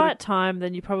it's the right time,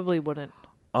 then you probably wouldn't.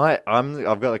 I've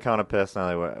got the kind of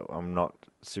personality where I'm not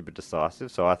super decisive.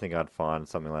 So I think I'd find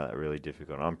something like that really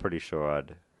difficult. I'm pretty sure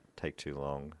I'd take too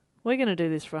long. We're going to do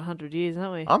this for 100 years,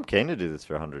 aren't we? I'm keen to do this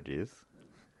for 100 years.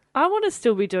 I want to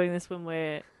still be doing this when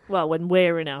we're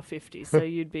in our 50s. So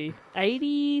you'd be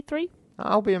 83?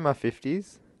 I'll be in my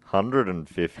 50s.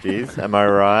 150s. Am I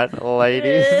right,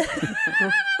 ladies?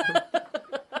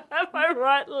 Am I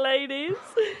right, ladies?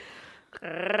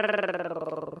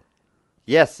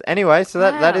 Yes. Anyway, so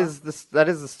that is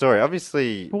the story.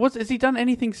 Obviously, but has he done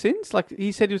anything since?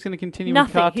 He said he was going to continue Nothing.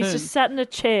 with cartoons. He's just sat in a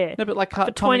chair. No, but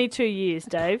for 22 years,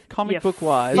 Dave. Comic book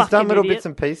wise, he's done little idiot. bits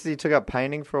and pieces. He took up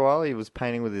painting for a while. He was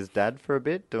painting with his dad for a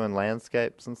bit, doing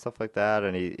landscapes and stuff like that.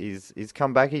 And he's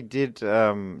come back. He did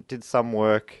some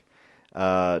work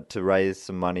to raise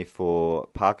some money for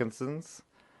Parkinson's,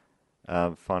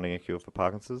 finding a cure for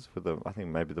Parkinson's with I think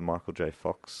maybe the Michael J.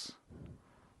 Fox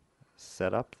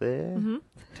set up there. Mm-hmm.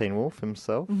 Teen Wolf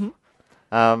himself. Mm-hmm.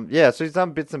 So he's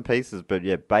done bits and pieces, but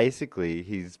basically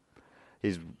he's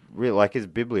really his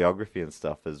bibliography and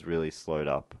stuff has really slowed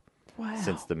up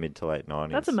since the mid to late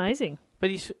 90s. That's amazing. But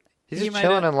he's just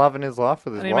chilling and loving his life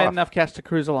with his wife. wife. He made enough cash to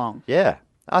cruise along. Yeah.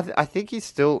 I think he's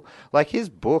still his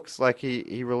books.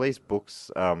 He released books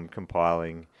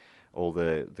compiling all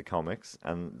the comics,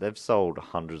 and they've sold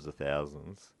hundreds of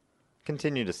thousands.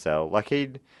 continue to sell. Like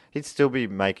he'd still be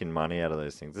making money out of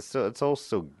those things. It's all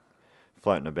still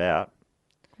floating about.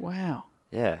 Wow.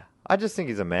 Yeah, I just think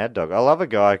he's a mad dog. I love a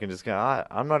guy who can just go,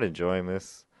 I'm not enjoying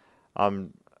this.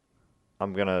 I'm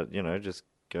gonna, just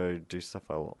go do stuff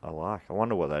I like. I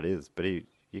wonder what that is, but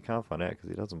you can't find out because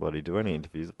he doesn't bloody do any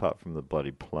interviews apart from the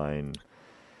bloody plain.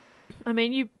 I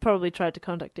mean, you probably tried to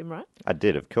contact him, right? I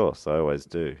did, of course. I always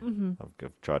do. Mm-hmm.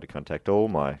 I've tried to contact all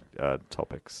my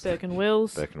topics. Burke and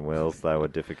Wills. Burke and Wills, they were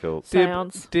difficult.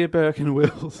 Dear Burke and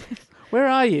Wills, where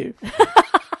are you?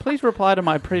 Please reply to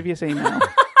my previous email.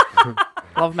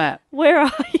 Love, Matt. Where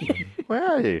are you? Where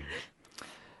are you?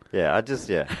 Yeah,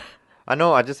 I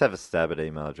know I just have a stab at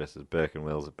email addresses,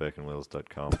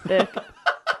 burkeandwills@burkeandwills.com.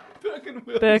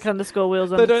 Burke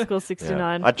 _Wills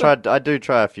 _69. I do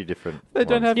try a few different They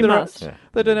don't ones. have their own,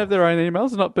 They don't have their own emails.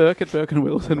 It's not Burke at Burke and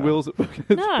Wills and Wills at Burke. It's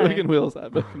No. Burke and Wills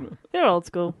at Burke and Wills. They're old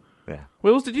school. Yeah.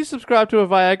 Wills, did you subscribe to a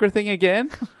Viagra thing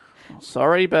again? Oh,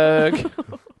 sorry, Burke.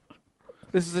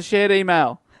 This is a shared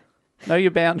email. Know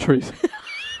your boundaries.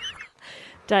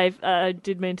 Dave, I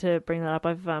did mean to bring that up.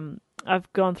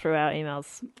 I've gone through our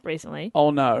emails recently.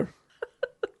 Oh, no.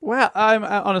 Wow, I'm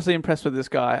honestly impressed with this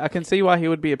guy. I can see why he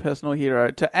would be a personal hero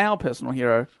to our personal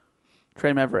hero,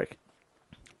 Trey Maverick.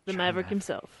 The Maverick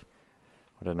himself.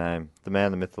 What a name. The man,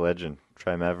 the myth, the legend,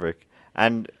 Trey Maverick.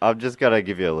 And I've just got to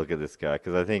give you a look at this guy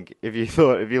because I think if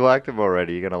you liked him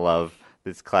already, you're going to love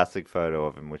this classic photo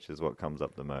of him, which is what comes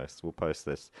up the most. We'll post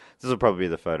this. This will probably be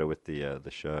the photo with the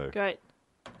show. Great.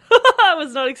 I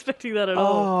was not expecting that at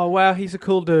all. Oh, wow, he's a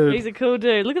cool dude. He's a cool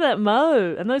dude. Look at that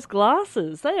mo and those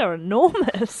glasses. They are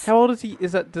enormous. How old is he?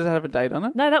 Does that have a date on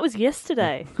it? No, that was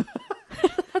yesterday.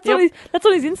 That's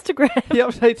on his Instagram. He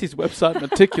updates his website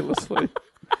meticulously.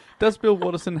 Does Bill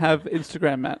Watterson have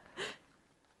Instagram, Matt?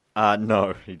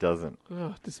 No, he doesn't.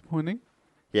 Oh, disappointing.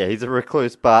 Yeah, he's a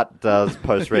recluse, but does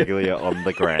post regularly on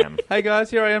the gram. Hey guys,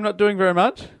 here I am not doing very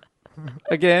much.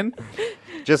 Again.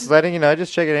 Just letting you know,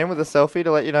 just checking in with a selfie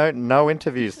to let you know, no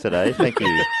interviews today. Thank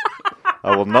you.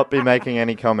 I will not be making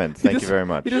any comments. Thank you very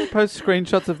much. He just posts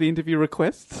screenshots of the interview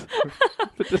requests.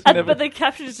 But the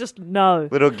caption is just no.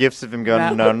 Little gifs of him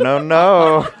going,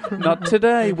 no. Not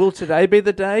today. Will today be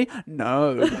the day?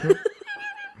 No.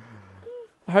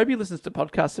 I hope he listens to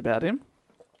podcasts about him.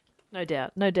 No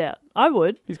doubt. I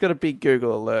would. He's got a big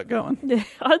Google alert going. Yeah,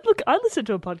 I listen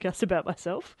to a podcast about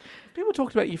myself. People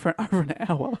talked about you for over an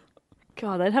hour.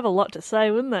 God, they'd have a lot to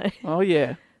say, wouldn't they? Oh,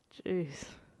 yeah. Jeez.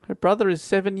 Her brother is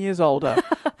 7 years older.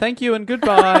 Thank you and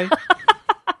goodbye.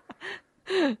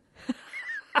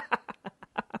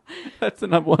 That's the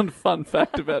number one fun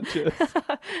fact about Jess.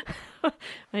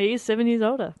 He is 7 years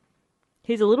older.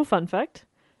 Here's a little fun fact.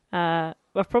 I've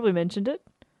probably mentioned it.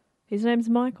 His name's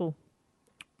Michael.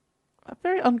 A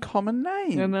very uncommon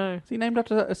name. I know. Is he named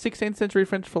after a 16th century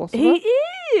French philosopher? He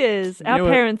is. Our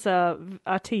parents are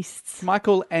artistes.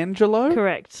 Michelangelo?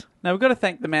 Correct. Now, we've got to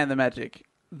thank the man, the magic,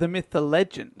 the myth, the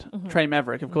legend, Trey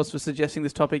Maverick, of course, for suggesting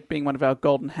this topic, being one of our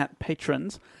Golden Hat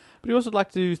patrons. But we also would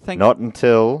like to thank...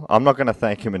 I'm not going to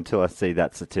thank him until I see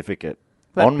that certificate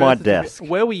on my desk.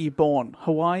 Where were you born?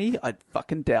 Hawaii? I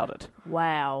fucking doubt it.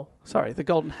 Wow. Sorry, the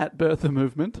Golden Hat birther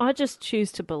movement. I just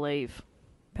choose to believe,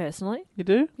 personally. You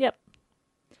do? Yep.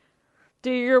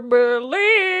 Do you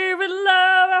believe in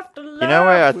love after love? You know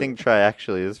where I think Trey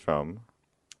actually is from?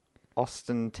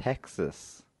 Austin,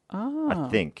 Texas. Ah. I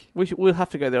think. We'll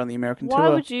have to go there on the American tour. Why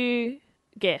would you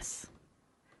guess?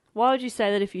 Why would you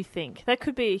say that if you think? That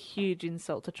could be a huge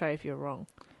insult to Trey if you're wrong.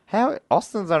 How?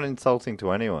 Austin's not insulting to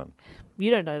anyone.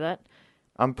 You don't know that.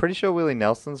 I'm pretty sure Willie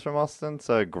Nelson's from Austin,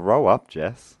 so grow up,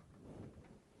 Jess.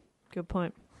 Good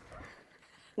point.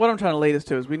 What I'm trying to lead us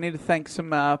to is we need to thank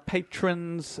some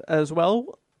patrons as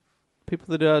well. People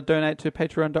that donate to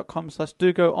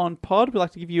patreon.com/dogoonpod. We'd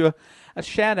like to give you a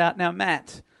shout out. Now,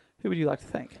 Matt, who would you like to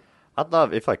thank? I'd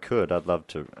love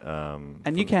to.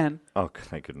 And you can. Oh,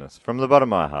 thank goodness. From the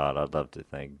bottom of my heart, I'd love to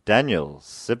thank Daniel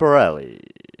Ciparelli.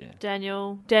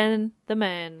 Dan the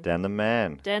man. Dan the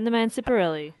man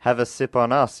Ciparelli. Have a sip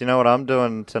on us. You know what I'm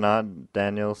doing tonight,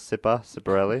 Daniel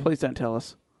Ciparelli? Please don't tell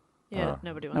us. Yeah,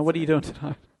 nobody wants Now, what to are you know. doing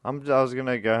tonight? I was going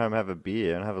to go home, have a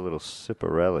beer, and have a little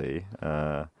Ciparelli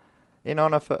in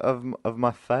honour of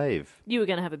my fave. You were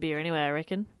going to have a beer anyway, I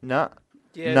reckon. No.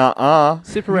 Yeah. Nuh-uh.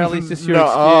 Ciparelli's just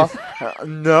your excuse.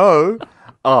 No.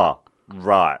 Oh,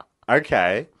 right.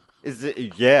 Okay. Is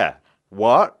it? Yeah.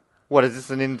 What? What, is this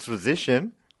an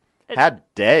inquisition? How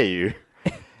dare you?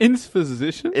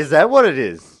 Insposition? Is that what it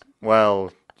is?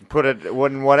 Well, put it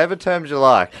in whatever terms you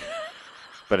like.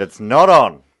 But it's not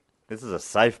on. This is a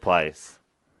safe place.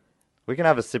 We can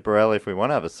have a Ciparelli if we want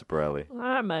to have a Ciparelli. All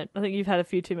right, mate. I think you've had a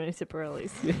few too many Ciparellis.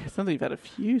 Yeah, it sounds like you've had a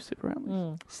few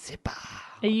Ciparellis.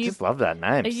 Are you, I just love that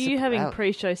name. are you having Ciparelli.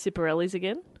 pre-show Ciparellis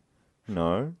again?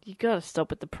 No. You got to stop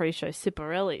with the pre-show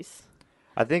Ciparellis.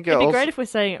 I think It'd be also, great if we're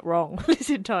saying it wrong this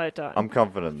entire time. I'm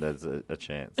confident there's a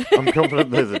chance. I'm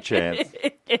confident there's a chance.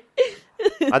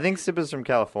 I think Sipper's from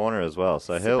California as well,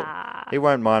 so he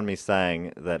won't mind me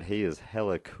saying that he is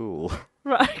hella cool.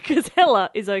 Right, because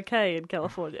hella is okay in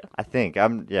California. I think.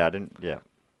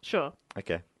 Sure.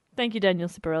 Okay. Thank you, Daniel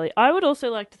Ciparelli. I would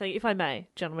also like to thank, if I may,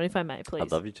 gentlemen, if I may, please.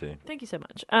 I'd love you to. Thank you so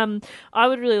much. I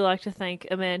would really like to thank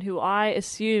a man who I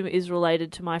assume is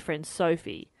related to my friend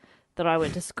Sophie that I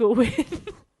went to school with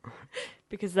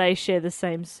because they share the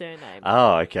same surname.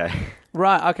 Oh, okay.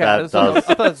 Right, okay. That I thought does-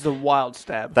 it was a wild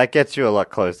stab. That gets you a lot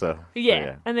closer.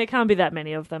 Yeah, and there can't be that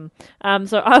many of them.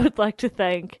 So I would like to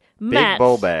thank Matt. Big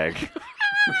ball bag.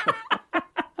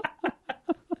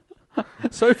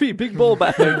 Sophie, big ball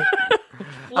bag.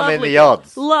 I mean, the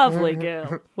odds. Lovely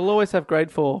girl. We'll always have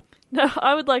grade 4. No,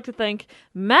 I would like to thank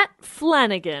Matt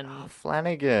Flanagan.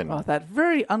 Flanagan. Oh, that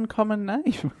very uncommon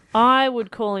name. I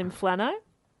would call him Flano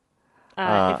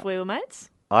if we were mates.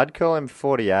 I'd call him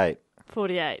 48.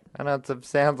 48. I know it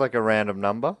sounds like a random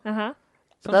number. Uh-huh.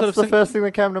 But that's the first thing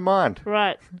that came to mind.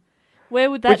 Right. Where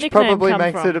would that Which nickname probably come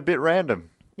makes from? it a bit random.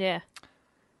 Yeah.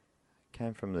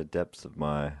 Came from the depths of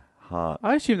my heart.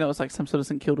 I assume that was like some sort of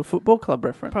St Kilda Football Club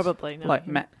reference. Probably, no. Like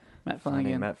Matt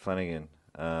Flanagan. Matt Flanagan.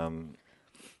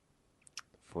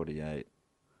 48.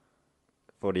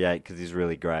 48 because he's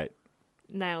really great.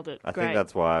 Nailed it. I Great. think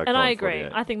that's why I And call I him agree.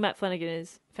 48. I think Matt Flanagan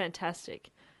is fantastic.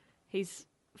 He's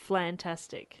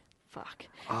fantastic. Fuck.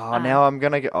 Oh, now I'm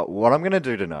going to get... what I'm going to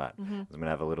do tonight Mm-hmm. is I'm going to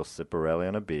have a little Ciparelli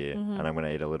on a beer and I'm going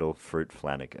to eat a little fruit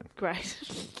Flanagan. Great.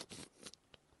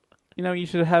 You know what you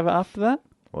should have after that?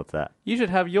 What's that? You should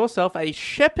have yourself a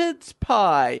shepherd's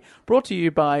pie, brought to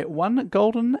you by one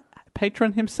golden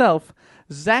patron himself,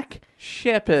 Zach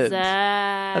Shepherd.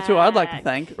 Zach. That's who I'd like to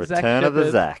thank. Return of the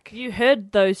Shepherd. Zach. You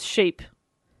heard those sheep.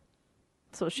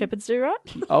 That's what shepherds do, right?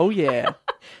 Oh, yeah.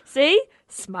 See?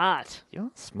 Smart.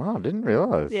 You're smart. Didn't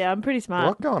realise. Yeah, I'm pretty There's a smart.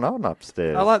 lot going on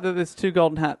upstairs. I like that there's 2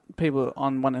 golden hat people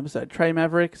on one episode. Trey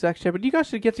Maverick, Zach Shepherd. You guys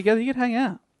should get together. You could hang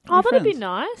out. Oh, that'd be friends.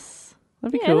 nice.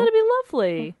 That'd be Yeah, cool. that'd be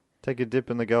lovely. Take a dip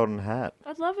in the golden hat.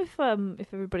 I'd love if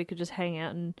everybody could just hang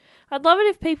out, and I'd love it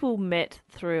if people met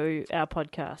through our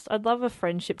podcast. I'd love a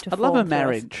friendship to I'd form love a through us.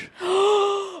 marriage.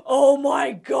 Oh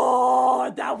my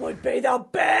god, that would be the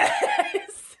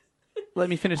best. Let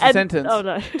me finish the And- sentence. oh,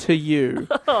 no. To you.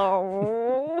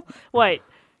 Oh, wait,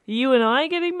 you and I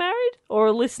getting married, or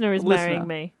a listener is Listener. marrying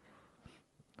me?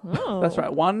 Oh, That's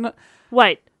right. One.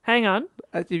 Wait, hang on.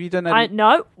 If you don't know.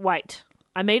 No, wait.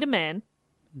 I meet a man.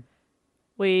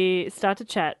 We start to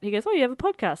chat. He goes, "Oh, you have a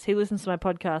podcast." He listens to my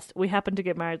podcast. We happen to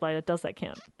get married later. Does that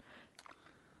count?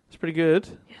 It's pretty good.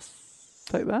 Yes.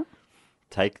 Take that.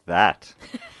 Take that.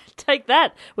 Take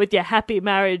that with your happy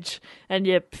marriage and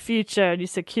your future and your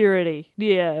security.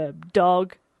 Yeah,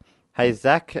 dog. Hey,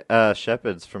 Zach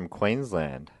Shepherd's from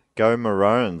Queensland. Go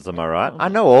Maroons, am I right? I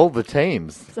know all the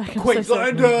teams. Zach, I'm so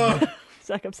sorry.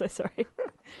 Zach, I'm so sorry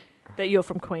that you're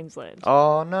from Queensland.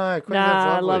 Oh, no. Queensland's Nah,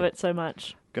 I lovely. love it so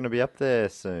much. Going to be up there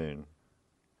soon.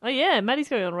 Oh yeah, Maddie's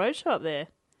going on roadshow up there.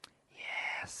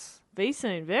 Yes. Be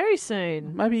soon, very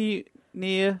soon. Maybe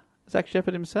near Zach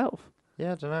Shepherd himself.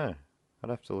 Yeah, I don't know. I'd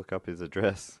have to look up his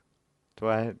address. Do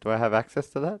I have access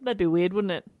to that? That'd be weird,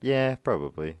 wouldn't it? Yeah,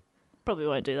 probably. Probably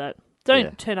won't do that. Don't Yeah.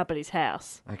 turn up at his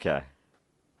house. Okay.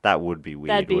 That would be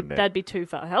weird, wouldn't it? That'd be too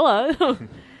far. Hello,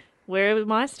 where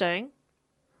am I staying?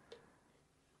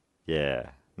 Yeah.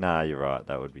 Nah, you're right.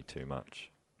 That would be too much.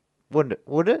 Wouldn't it?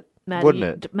 Would it? Maddie,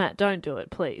 Wouldn't it? Matt, don't do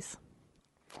it, please.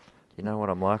 You know what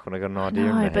I'm like when I got an idea in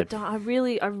my No, head. but don't, I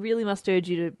really must urge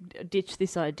you to ditch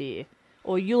this idea,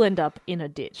 or you'll end up in a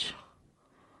ditch.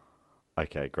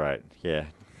 Okay, great. Yeah.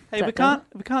 Hey, Is we that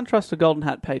can't trust a golden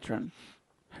hat patron.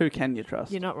 Who can you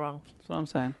trust? You're not wrong. That's what I'm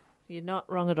saying. You're not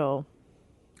wrong at all.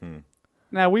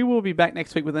 Now, we will be back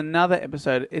next week with another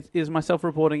episode. It is myself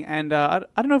reporting, and I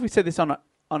don't know if we said this on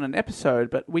an episode,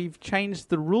 but we've changed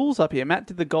the rules up here. Matt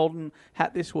did the golden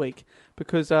hat this week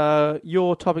because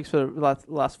your topics for the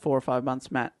last 4 or 5 months,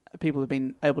 Matt, people have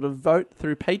been able to vote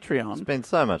through It's Patreon. been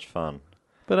so much fun.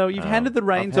 But you've handed the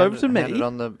reins over to me. Handed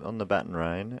on the baton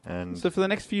rein, and So for the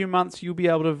next few months, you'll be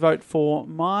able to vote for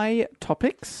my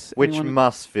topics. which Anyone-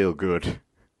 must feel good,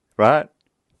 right?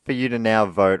 For you to now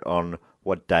vote on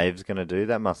what Dave's going to do,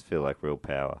 that must feel like real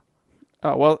power.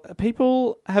 Oh, well,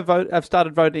 people have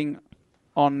started voting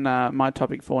on my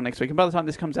topic for next week. And by the time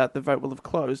this comes out, the vote will have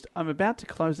closed. I'm about to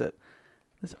close it.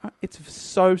 It's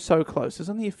so close. There's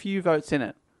only a few votes in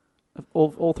it.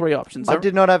 All three options. I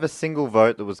did not have a single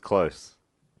vote that was close.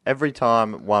 Every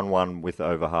time, 1-1 with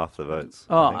over half the votes.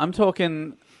 Oh, I'm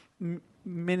talking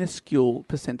minuscule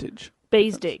percentage.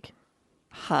 Bee's dick.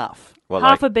 Half. Well,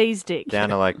 Half like, a bee's dick. down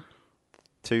to like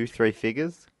 2-3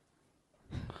 figures.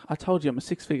 I told you I'm a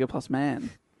 6-figure plus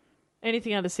man.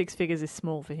 Anything under 6 figures is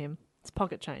small for him. It's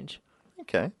pocket change.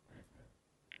 Okay.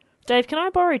 Dave, can I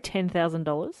borrow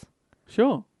 $10,000?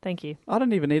 Sure. Thank you. I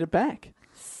don't even need it back.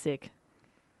 Sick.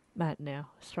 Matt, now.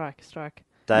 Strike.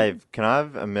 Dave, can I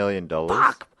have $1 million?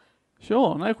 Fuck!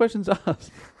 Sure, no questions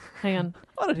asked. Hang on.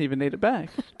 I don't even need it back.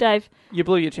 Dave. You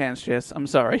blew your chance, Jess. I'm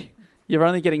sorry. You're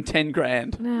only getting 10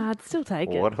 grand. Nah, I'd still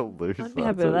take it. What a loser. I'd be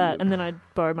happy with that. And then I'd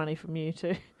borrow money from you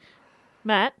too.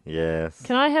 Matt? Yes.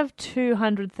 Can I have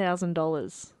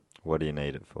 $200,000? What do you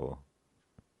need it for?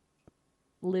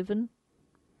 Living.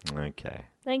 Okay.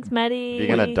 Thanks, Maddie. If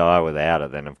you're going to die without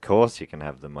it, then of course you can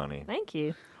have the money. Thank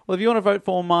you. Well, if you want to vote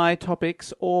for my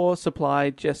topics or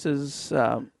supply Jess's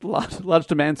large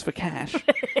demands for cash,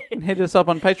 then hit us up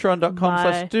on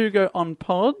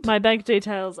patreon.com/dogoonpod. My bank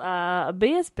details are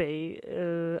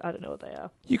BSB. I don't know what they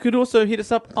are. You could also hit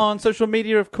us up on social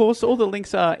media, of course. All the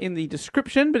links are in the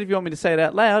description, but if you want me to say it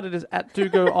out loud, it is at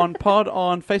dogoonpod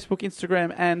on Facebook,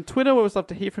 Instagram, and Twitter. We always love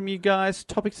to hear from you guys.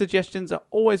 Topic suggestions are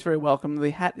always very welcome.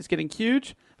 The hat is getting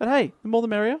huge, but hey, the more the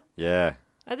merrier. Yeah.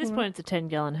 At this point, it's a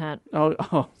 10-gallon hat. Oh.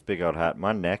 It's a big old hat.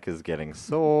 My neck is getting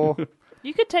sore.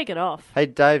 You could take it off. Hey,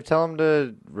 Dave, tell him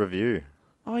to review.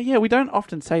 Oh, yeah, we don't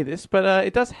often say this, but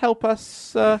it does help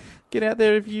us get out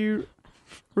there if you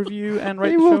review and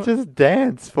rate He the will show. just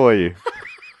dance for you.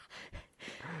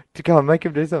 To go on, make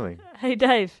him do something. Hey,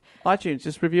 Dave. iTunes,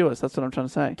 just review us. That's what I'm trying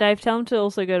to say. Dave, tell him to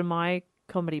also go to my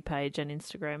comedy page and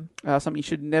Instagram. Something you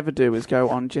should never do is go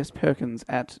on Jess Perkins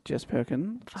at Jess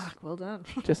Perkins. Fuck, well done.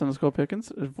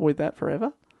 Jess_Perkins. Avoid that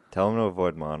forever. Tell him to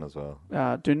avoid mine as well.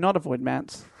 Do not avoid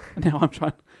Matt's. Now I'm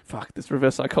trying... Fuck, this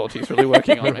reverse psychology is really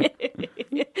working on me.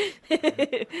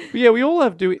 But yeah, we all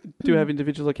do have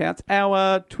individual accounts.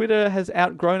 Our Twitter has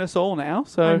outgrown us all now.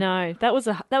 So I know. That was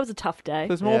a tough day.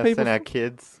 There's more people... and our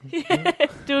kids.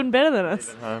 Doing better than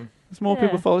us. There's more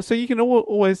people follow. So you can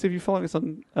always, if you're following us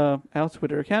on our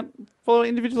Twitter account, follow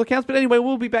individual accounts. But anyway,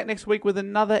 we'll be back next week with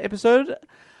another episode.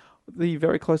 The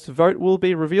very close to vote will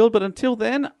be revealed. But until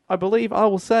then, I believe I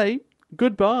will say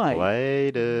goodbye.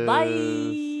 Later.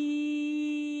 Bye.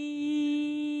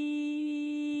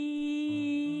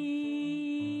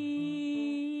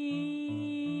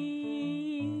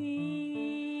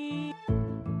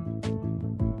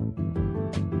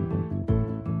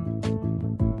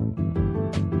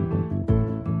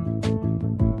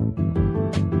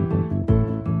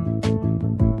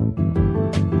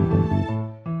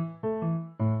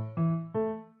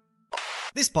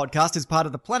 This podcast is part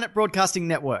of the Planet Broadcasting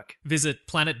Network. Visit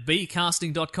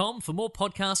planetbcasting.com for more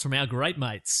podcasts from our great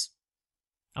mates.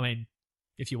 I mean,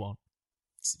 if you want.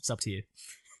 It's up to you.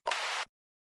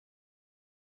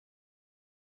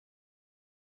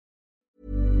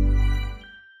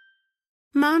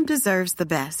 Mom deserves the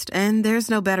best, and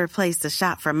there's no better place to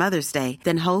shop for Mother's Day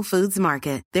than Whole Foods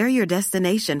Market. They're your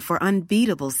destination for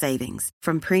unbeatable savings,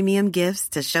 from premium gifts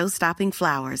to show-stopping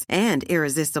flowers and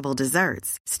irresistible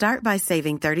desserts. Start by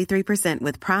saving 33%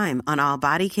 with Prime on all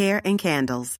body care and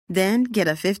candles. Then get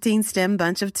a 15-stem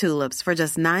bunch of tulips for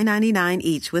just $9.99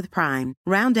 each with Prime.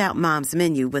 Round out Mom's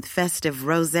menu with festive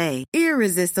rosé,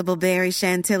 irresistible berry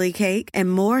chantilly cake,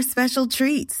 and more special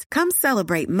treats. Come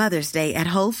celebrate Mother's Day at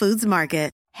Whole Foods Market.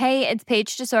 Hey, it's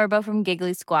Paige DeSorbo from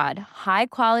Giggly Squad. High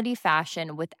quality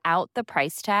fashion without the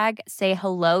price tag. Say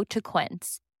hello to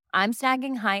Quince. I'm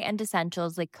snagging high-end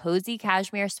essentials like cozy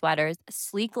cashmere sweaters,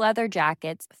 sleek leather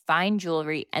jackets, fine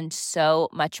jewelry, and so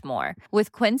much more.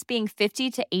 With Quince being 50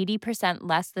 to 80%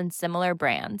 less than similar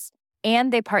brands.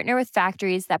 And they partner with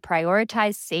factories that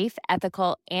prioritize safe,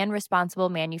 ethical, and responsible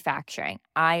manufacturing.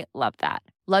 I love that.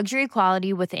 Luxury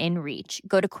quality within reach.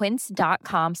 Go to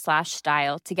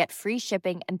quince.com/style to get free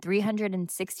shipping and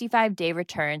 365-day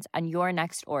returns on your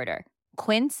next order.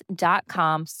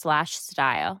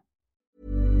 Quince.com/style.